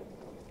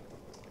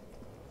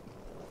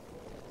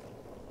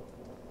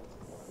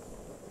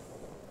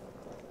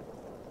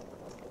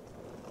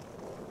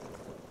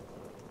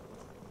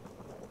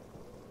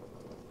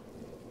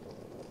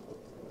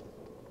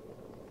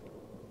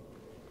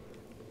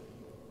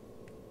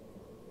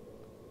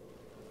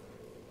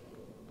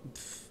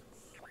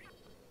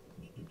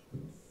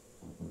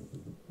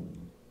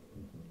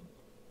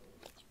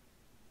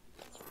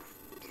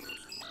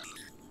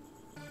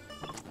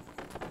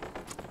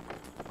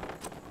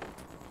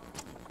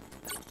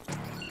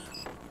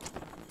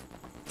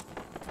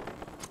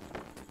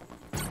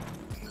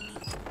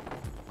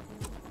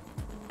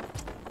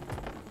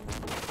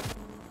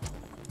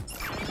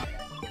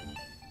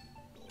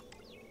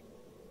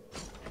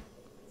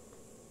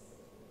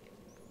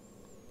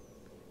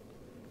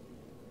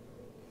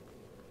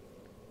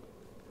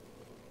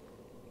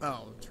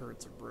 Oh, the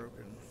turrets are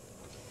broken.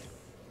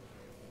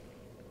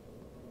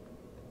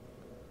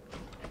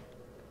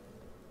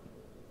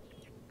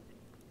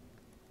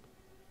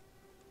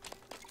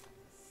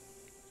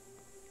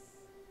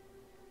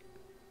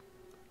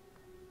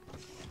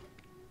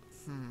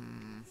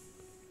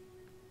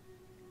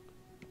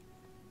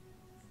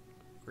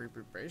 Creepy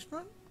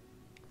basement?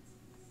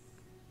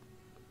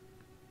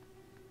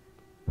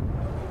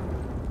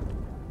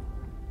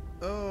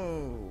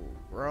 Oh,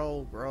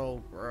 growl,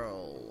 growl,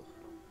 growl.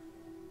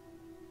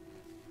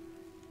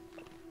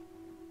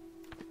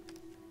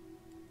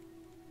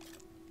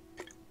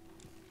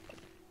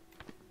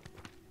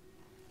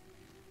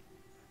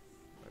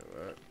 Wait,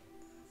 what?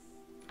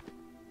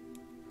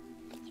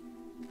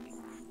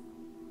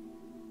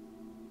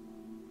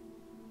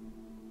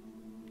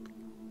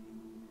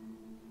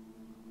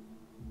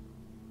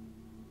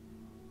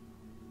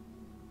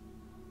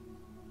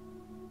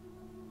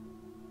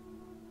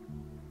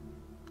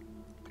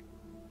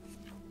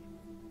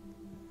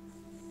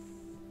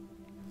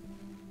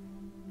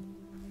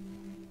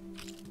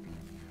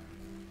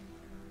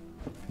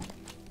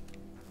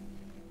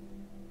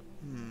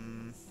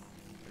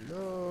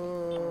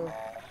 Hello?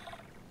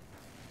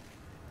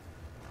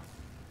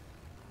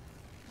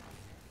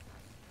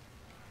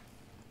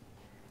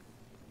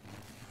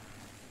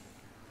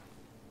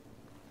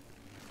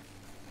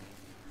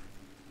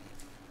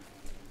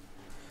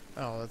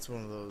 Oh, that's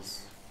one of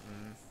those.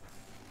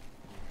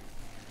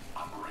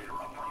 Operator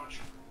approach.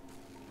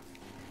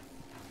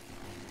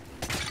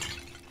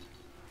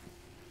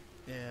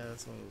 Yeah,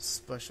 that's one of those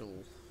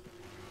special.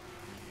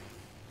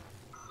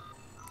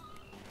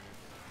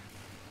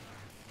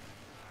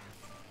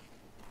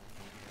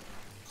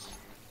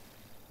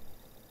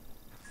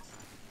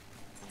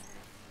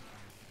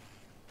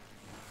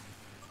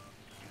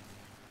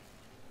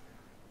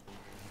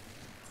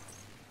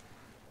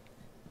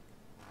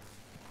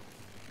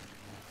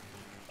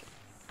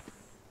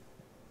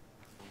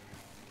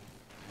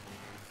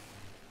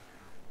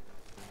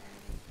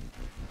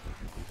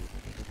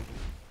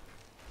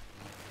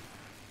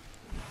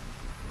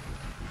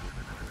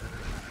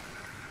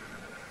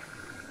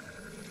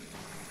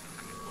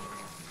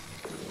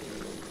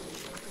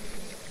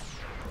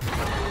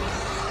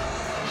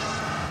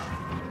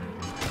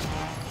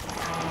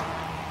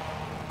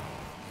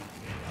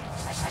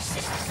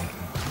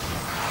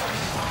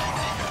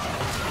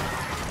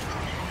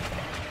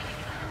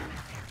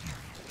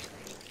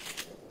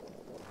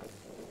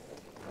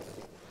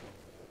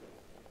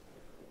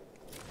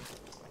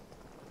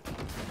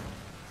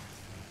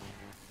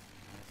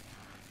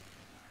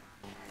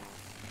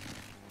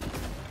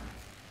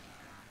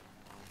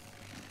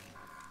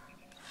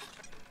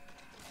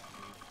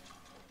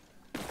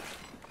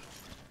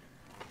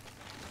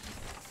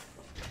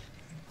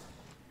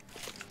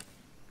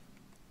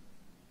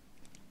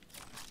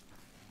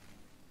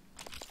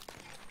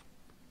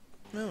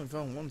 No, I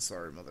found one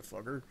sorry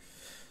motherfucker.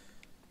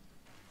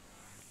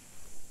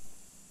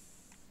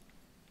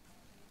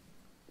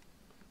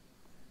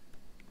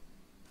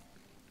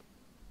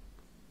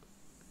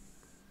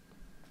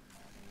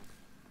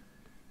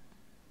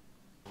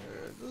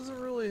 It doesn't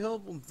really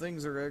help when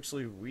things are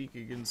actually weak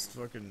against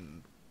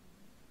fucking...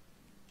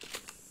 It's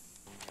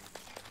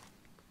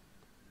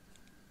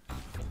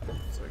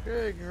like,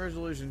 hey,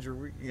 congratulations, you're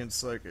weak against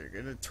psychic.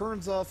 And it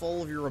turns off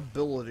all of your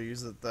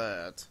abilities at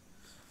that.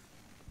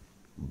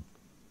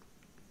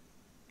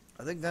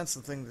 I think that's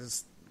the thing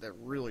that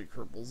really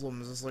cripples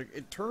them, is it's like,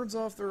 it turns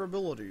off their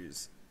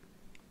abilities.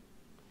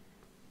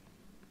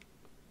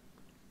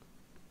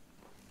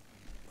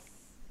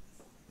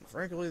 And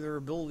frankly, their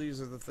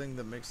abilities are the thing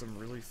that makes them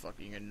really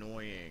fucking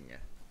annoying.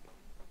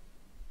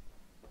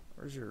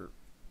 Where's your...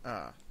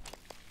 Ah.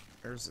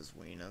 There's his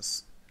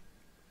weenus.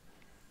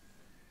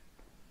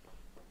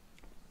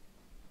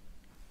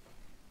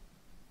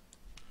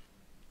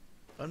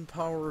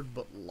 Unpowered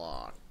but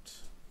locked.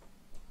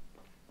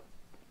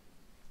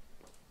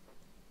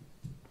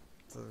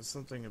 So there's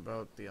something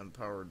about the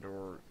unpowered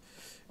door.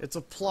 It's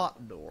a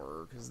plot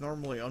door, because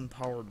normally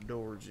unpowered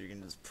doors you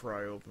can just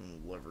pry open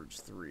with leverage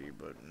 3,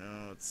 but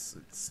no, it's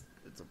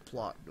a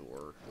plot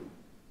door.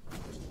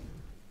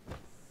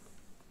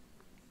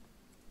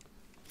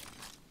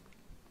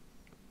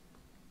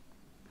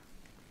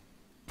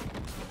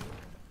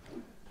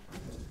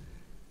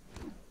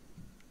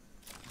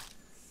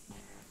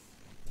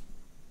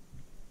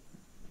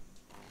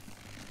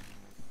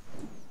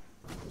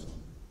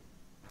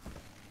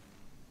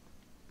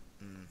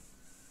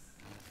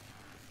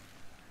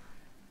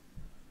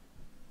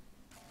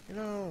 You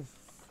know,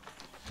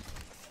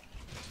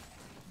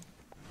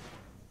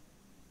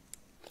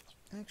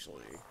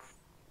 actually,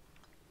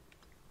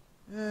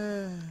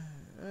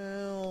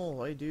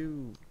 well, I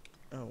do.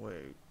 Oh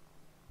wait.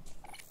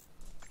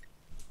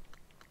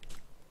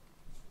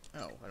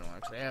 Oh, I don't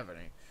actually have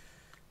any.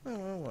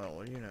 Oh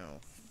well, you know.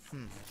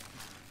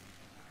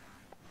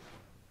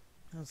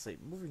 I'll say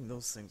moving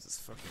those things is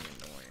fucking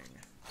annoying.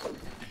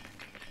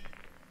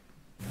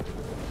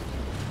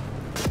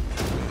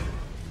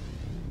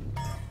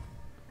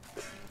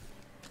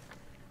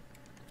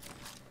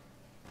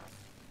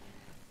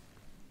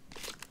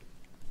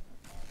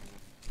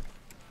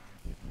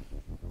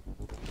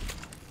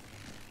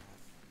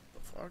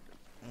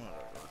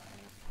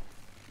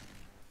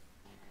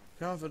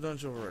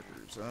 confidential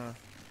records, huh?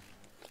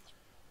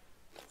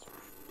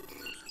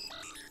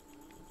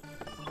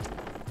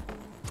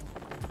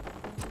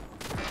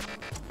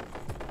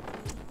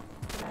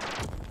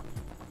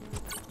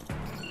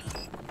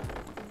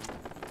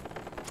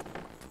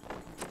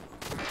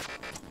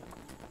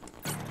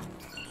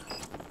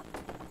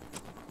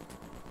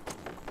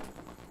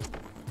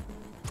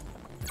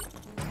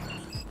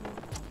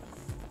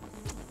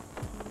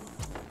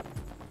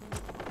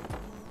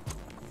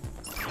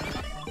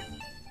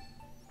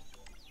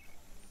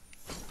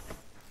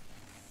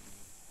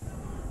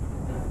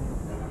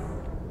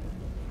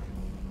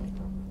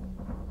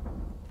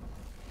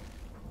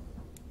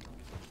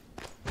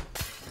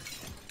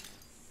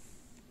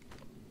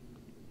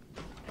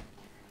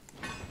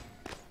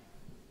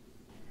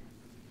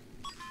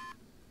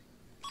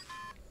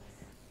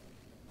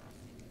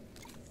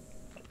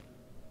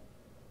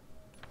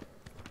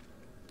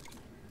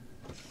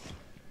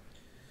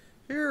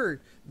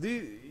 Here,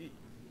 you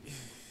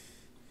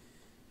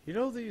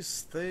know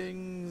these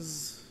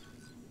things.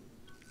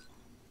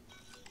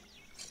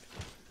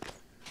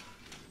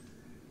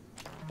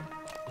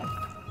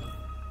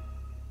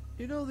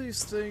 You know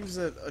these things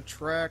that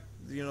attract,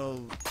 you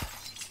know,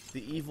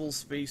 the evil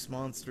space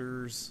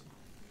monsters.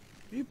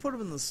 Can you put them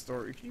in the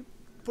store? Can you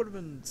put them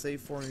in safe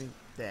for me?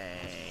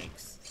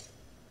 Thanks.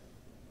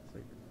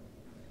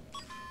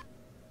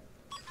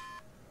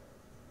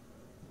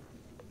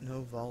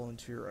 No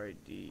volunteer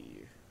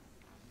ID.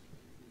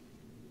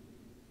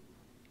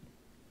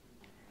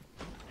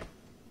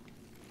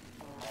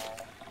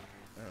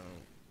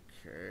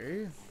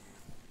 Okay.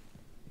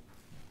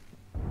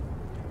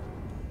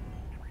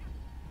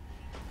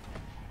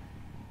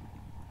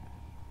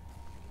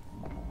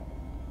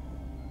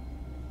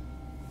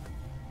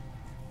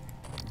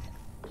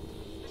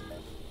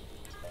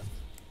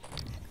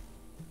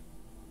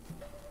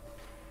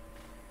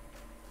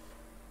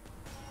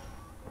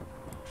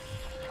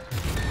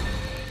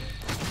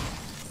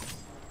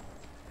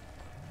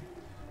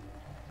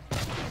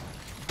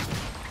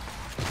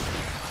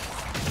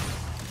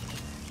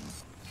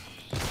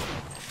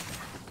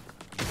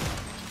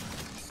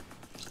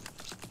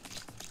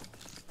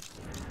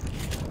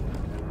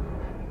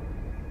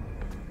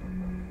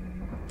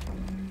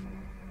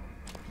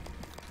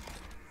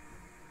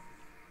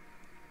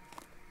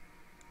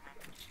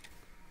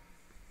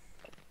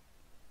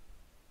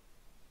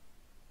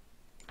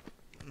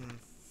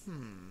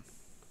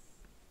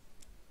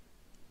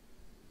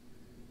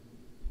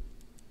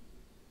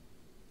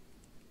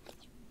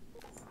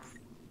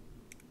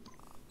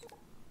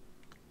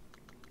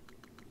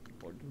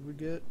 What did we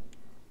get?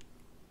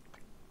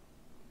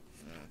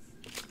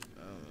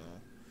 I don't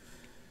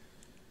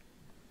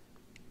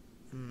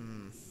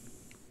know.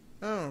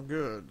 Oh,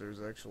 good.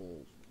 There's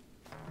actual...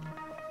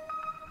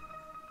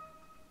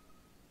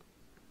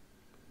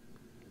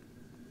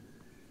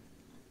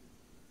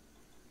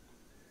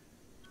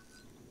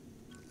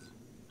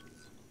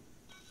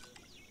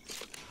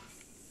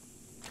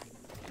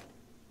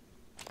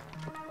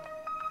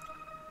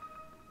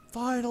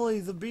 Finally,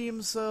 the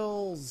beam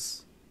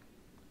cells!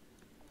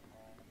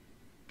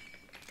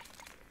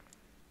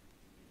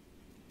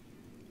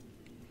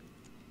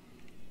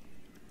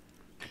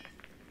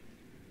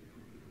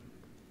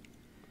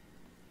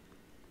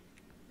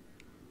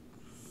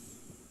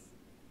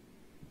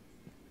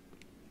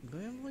 Do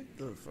I have, like,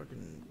 the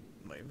fucking...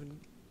 Maven?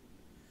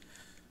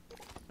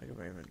 Like a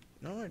Maven.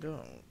 No, I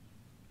don't.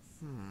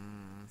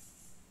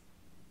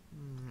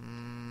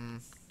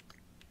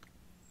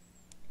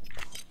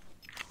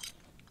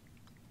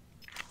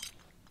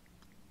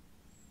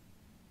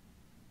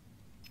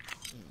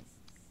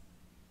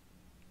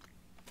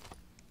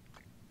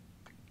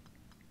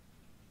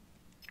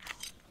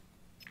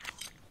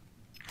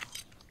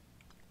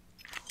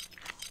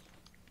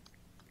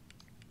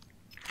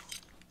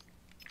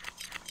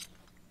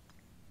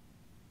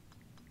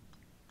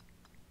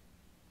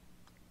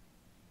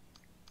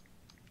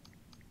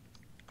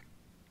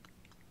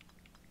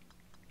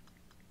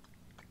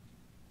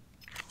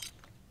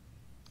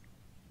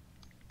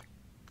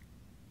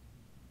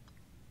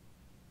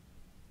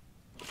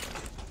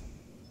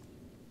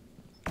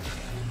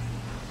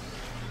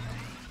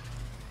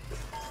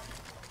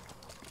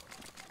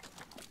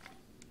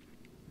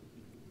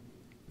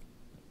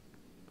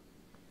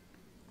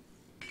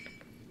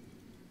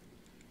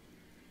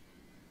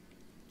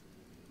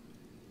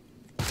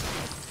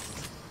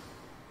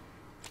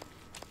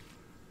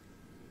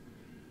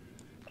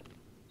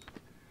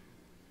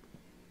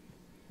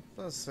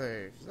 Let's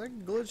say, is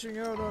that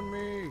glitching out on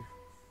me?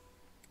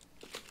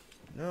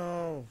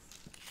 No.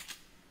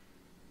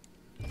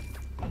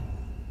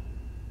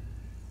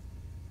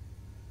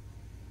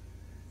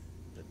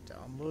 The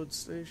download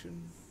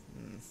station?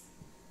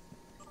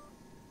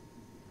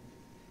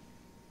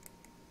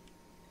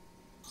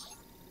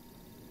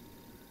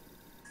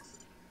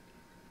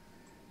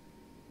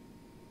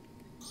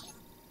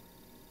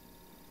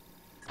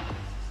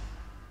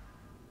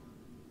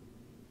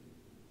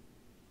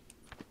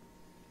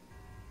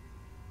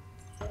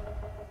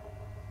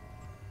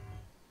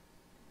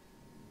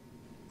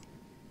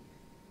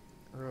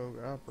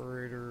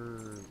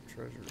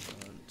 treasure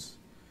hunt.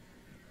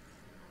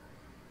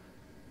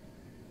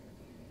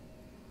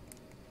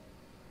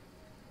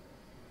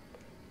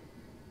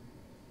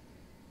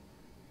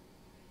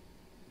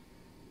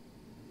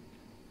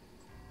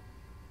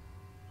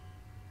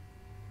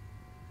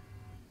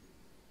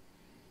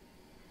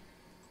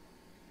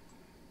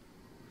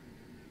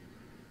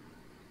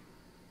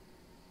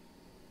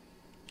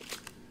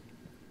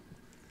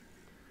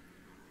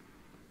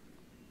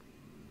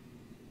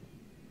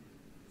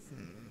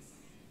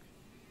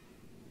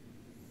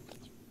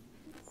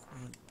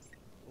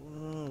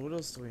 What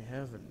else do we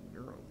have in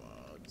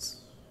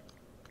Neuromods?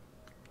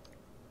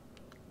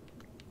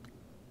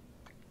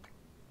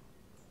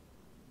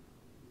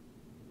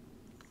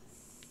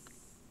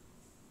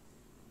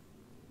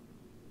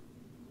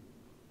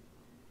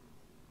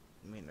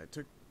 I mean, I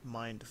took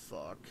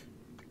Mindfuck.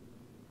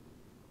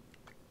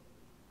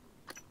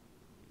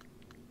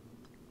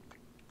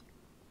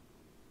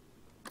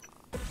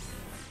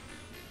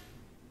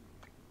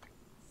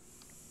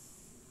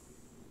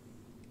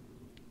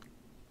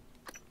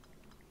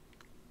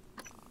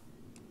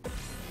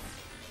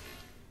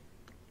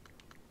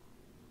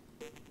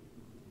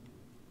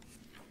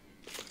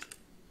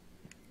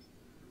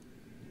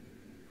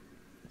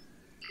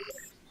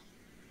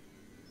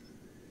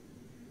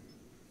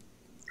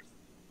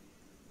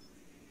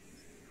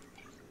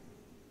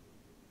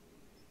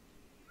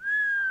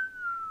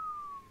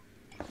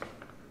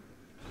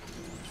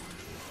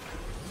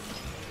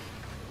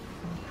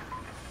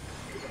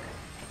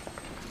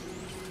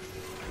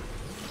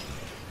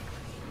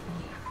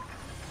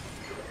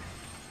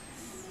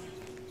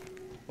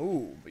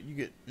 Oh, but you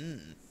get,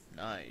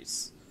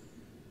 nice.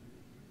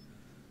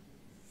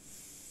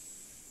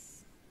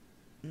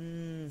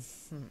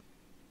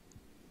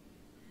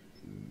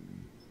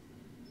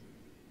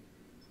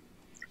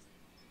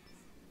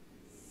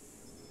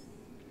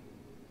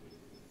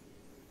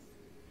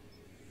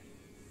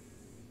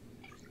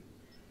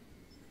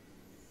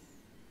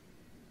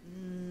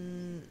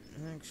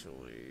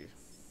 Actually...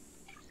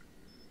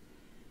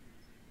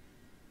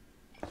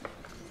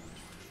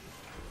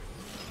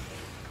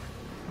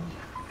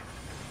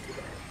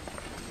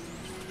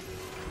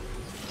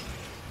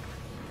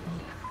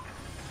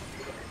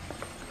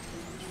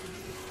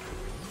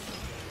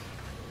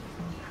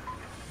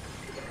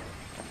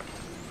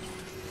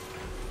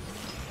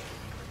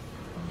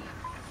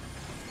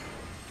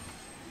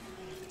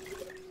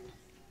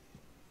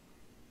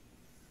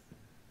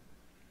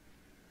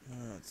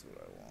 That's what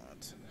I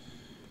want.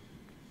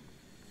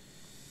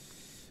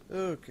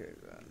 Okay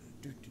then.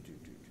 Do.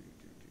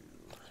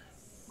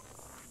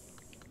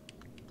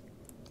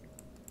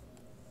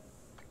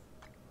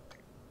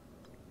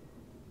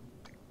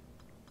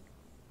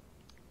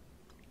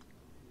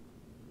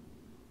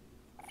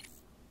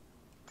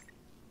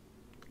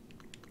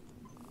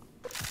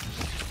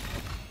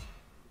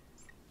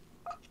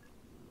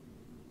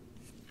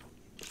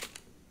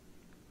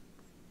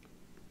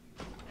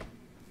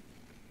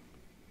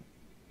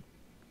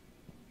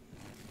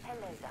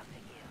 Hello, Dr.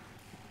 Yu.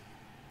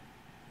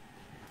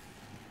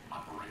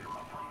 Operator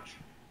approach.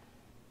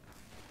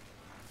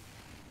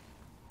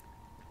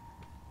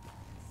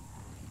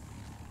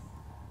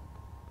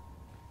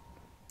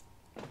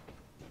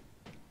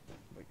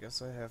 I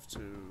guess I have to...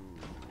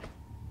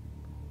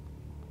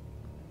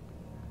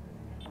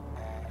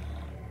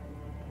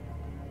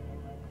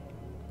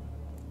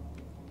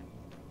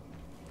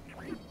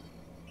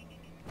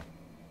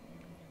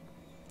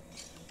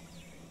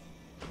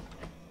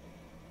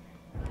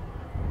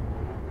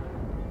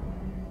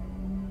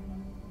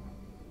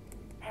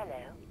 Hello.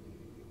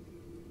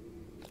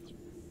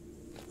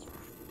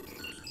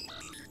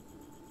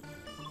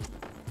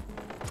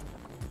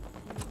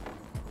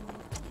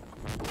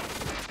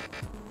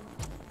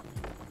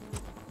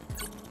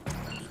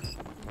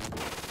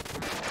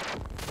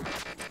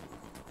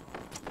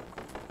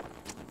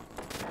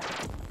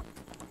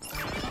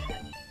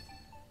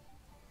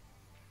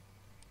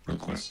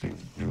 Requesting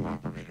new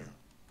operator.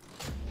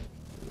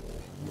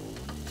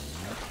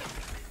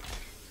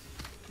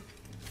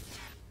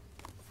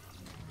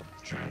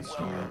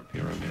 TranStar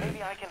Pyramid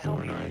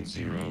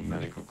 490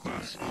 medical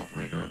class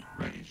operator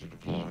ready to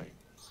deploy.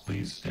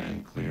 Please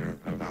stand clear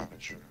of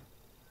aperture.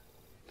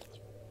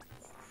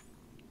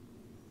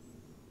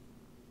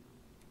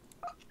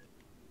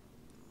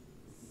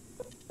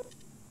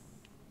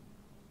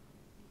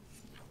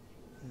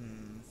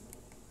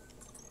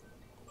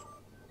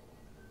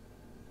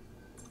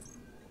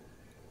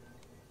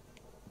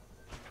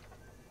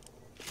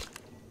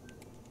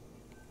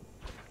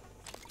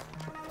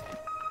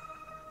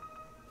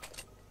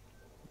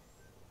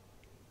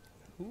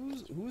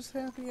 Whose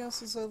happy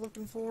ass is I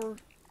looking for?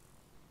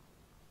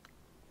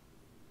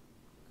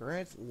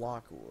 Grant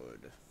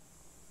Lockwood.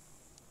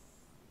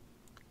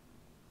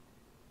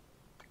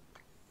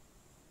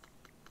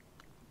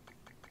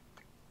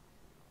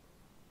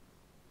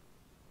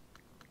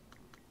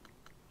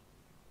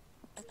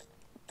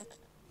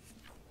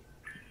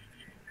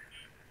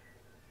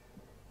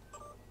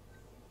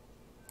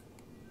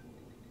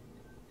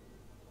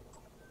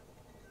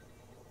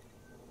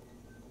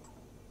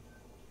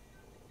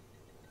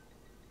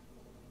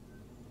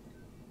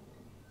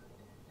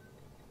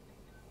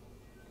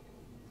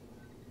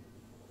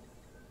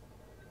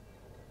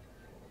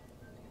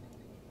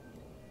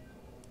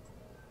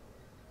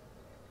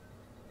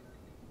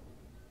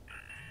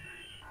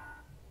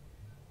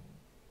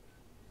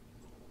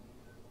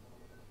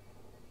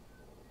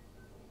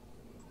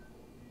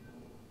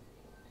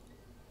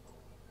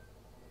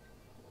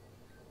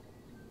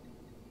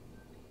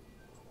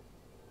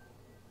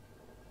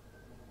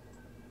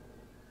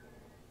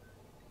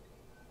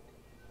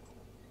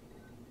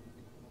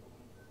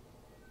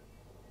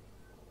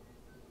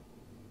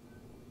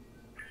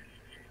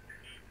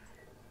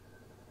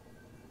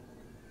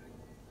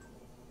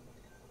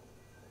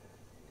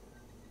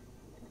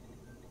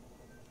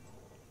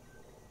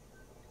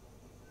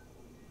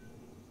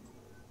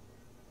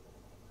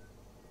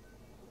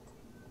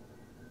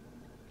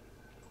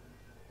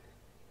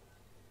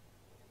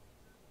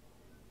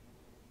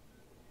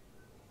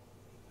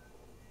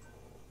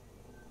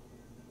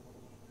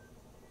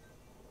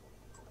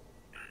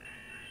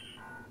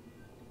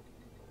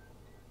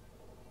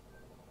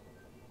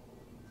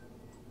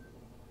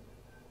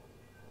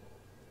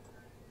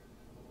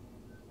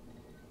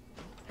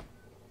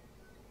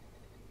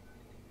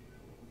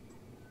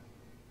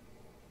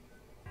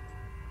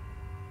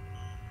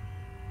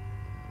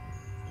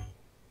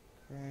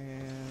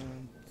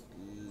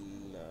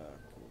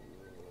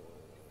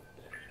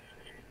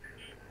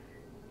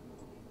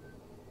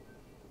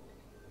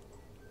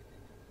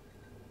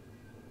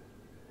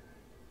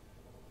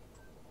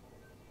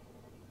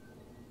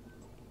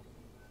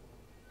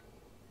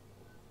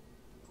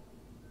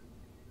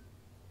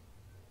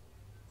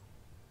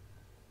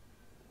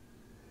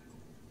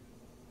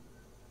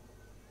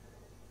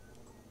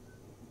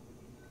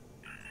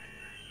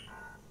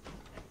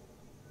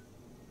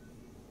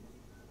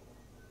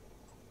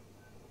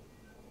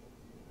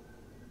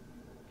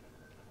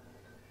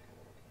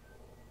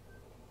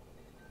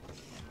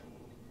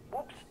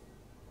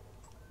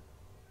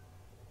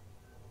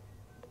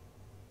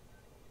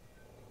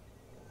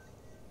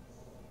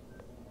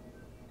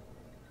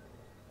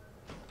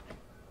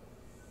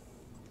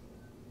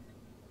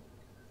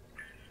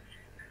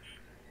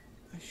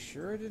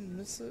 sure I didn't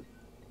miss it?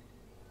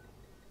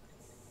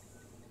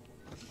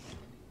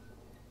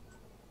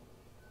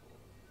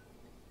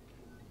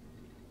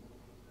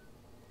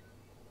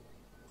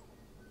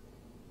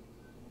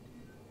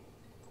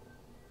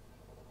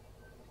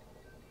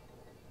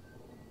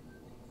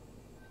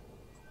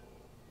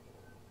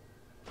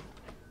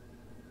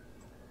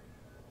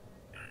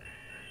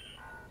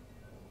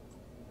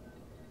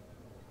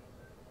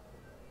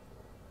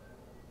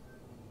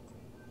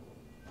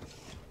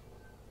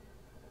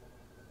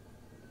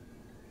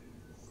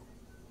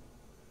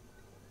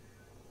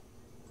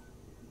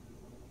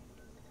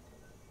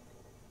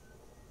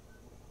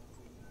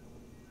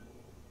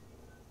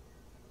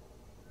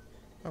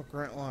 Oh,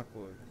 Grant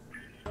Lockwood.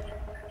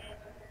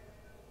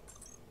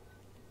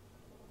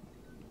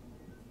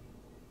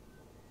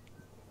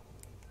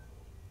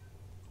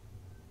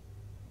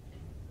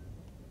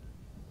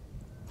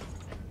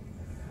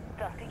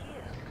 Dr. Yu.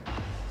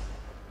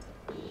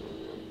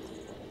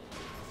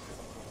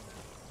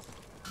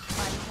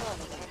 I'm sure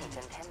he didn't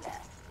intend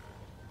that.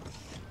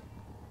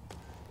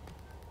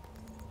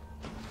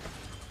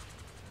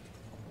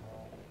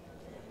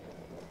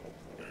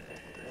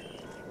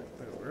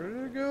 Wait, where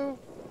did it go?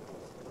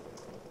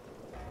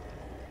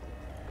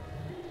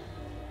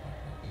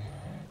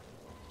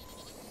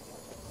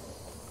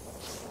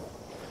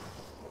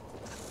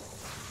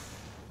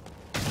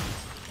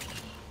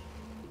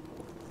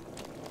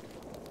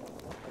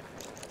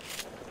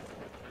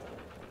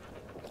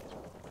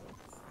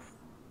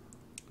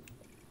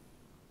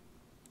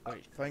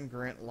 Wait, find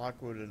Grant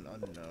Lockwood an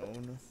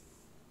unknown.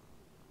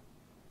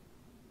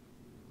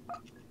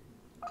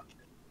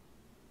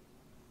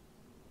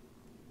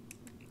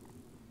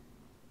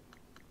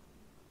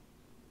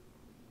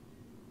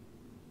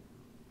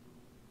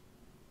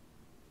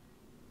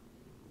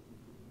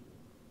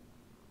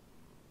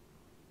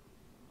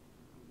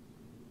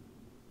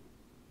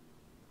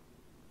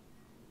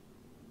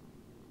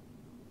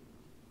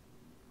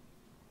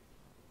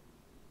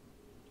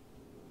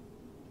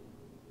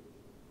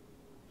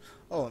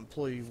 Oh,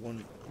 employee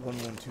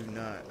 1129.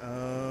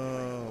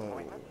 Oh.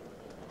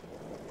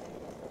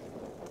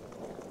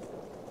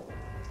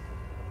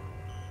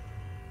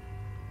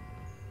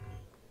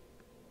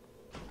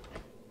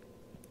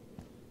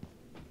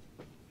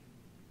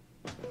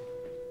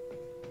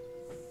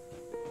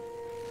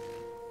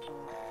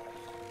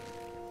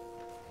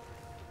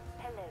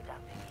 Hello,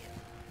 Dr. Yu.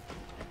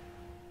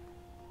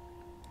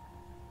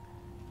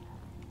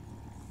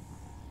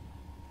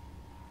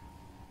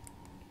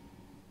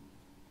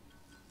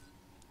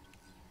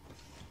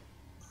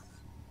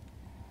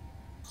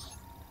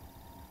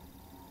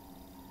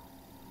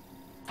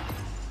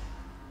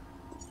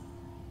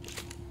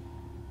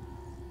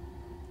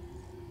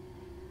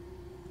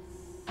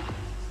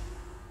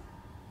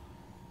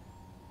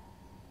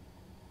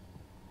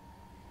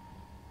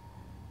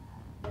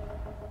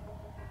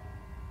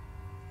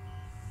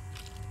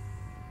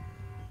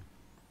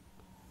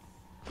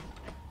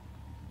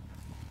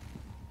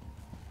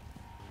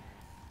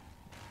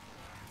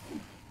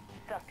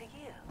 Dr.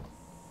 Yu.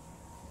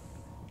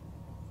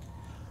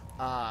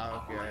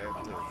 Ah, okay, I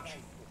have to.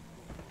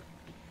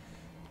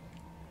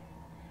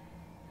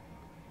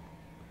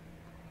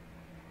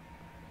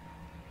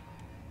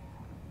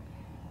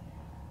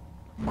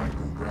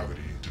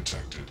 Microgravity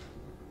detected.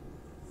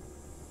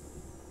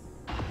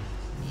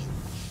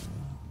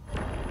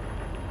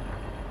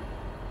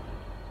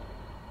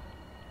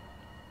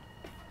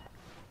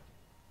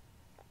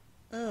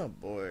 Oh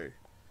boy.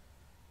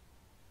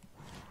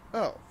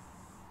 Oh.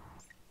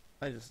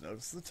 I just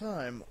noticed the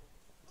time.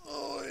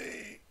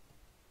 Oi.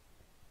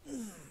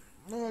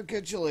 I'll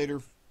catch you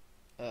later.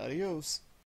 Adios.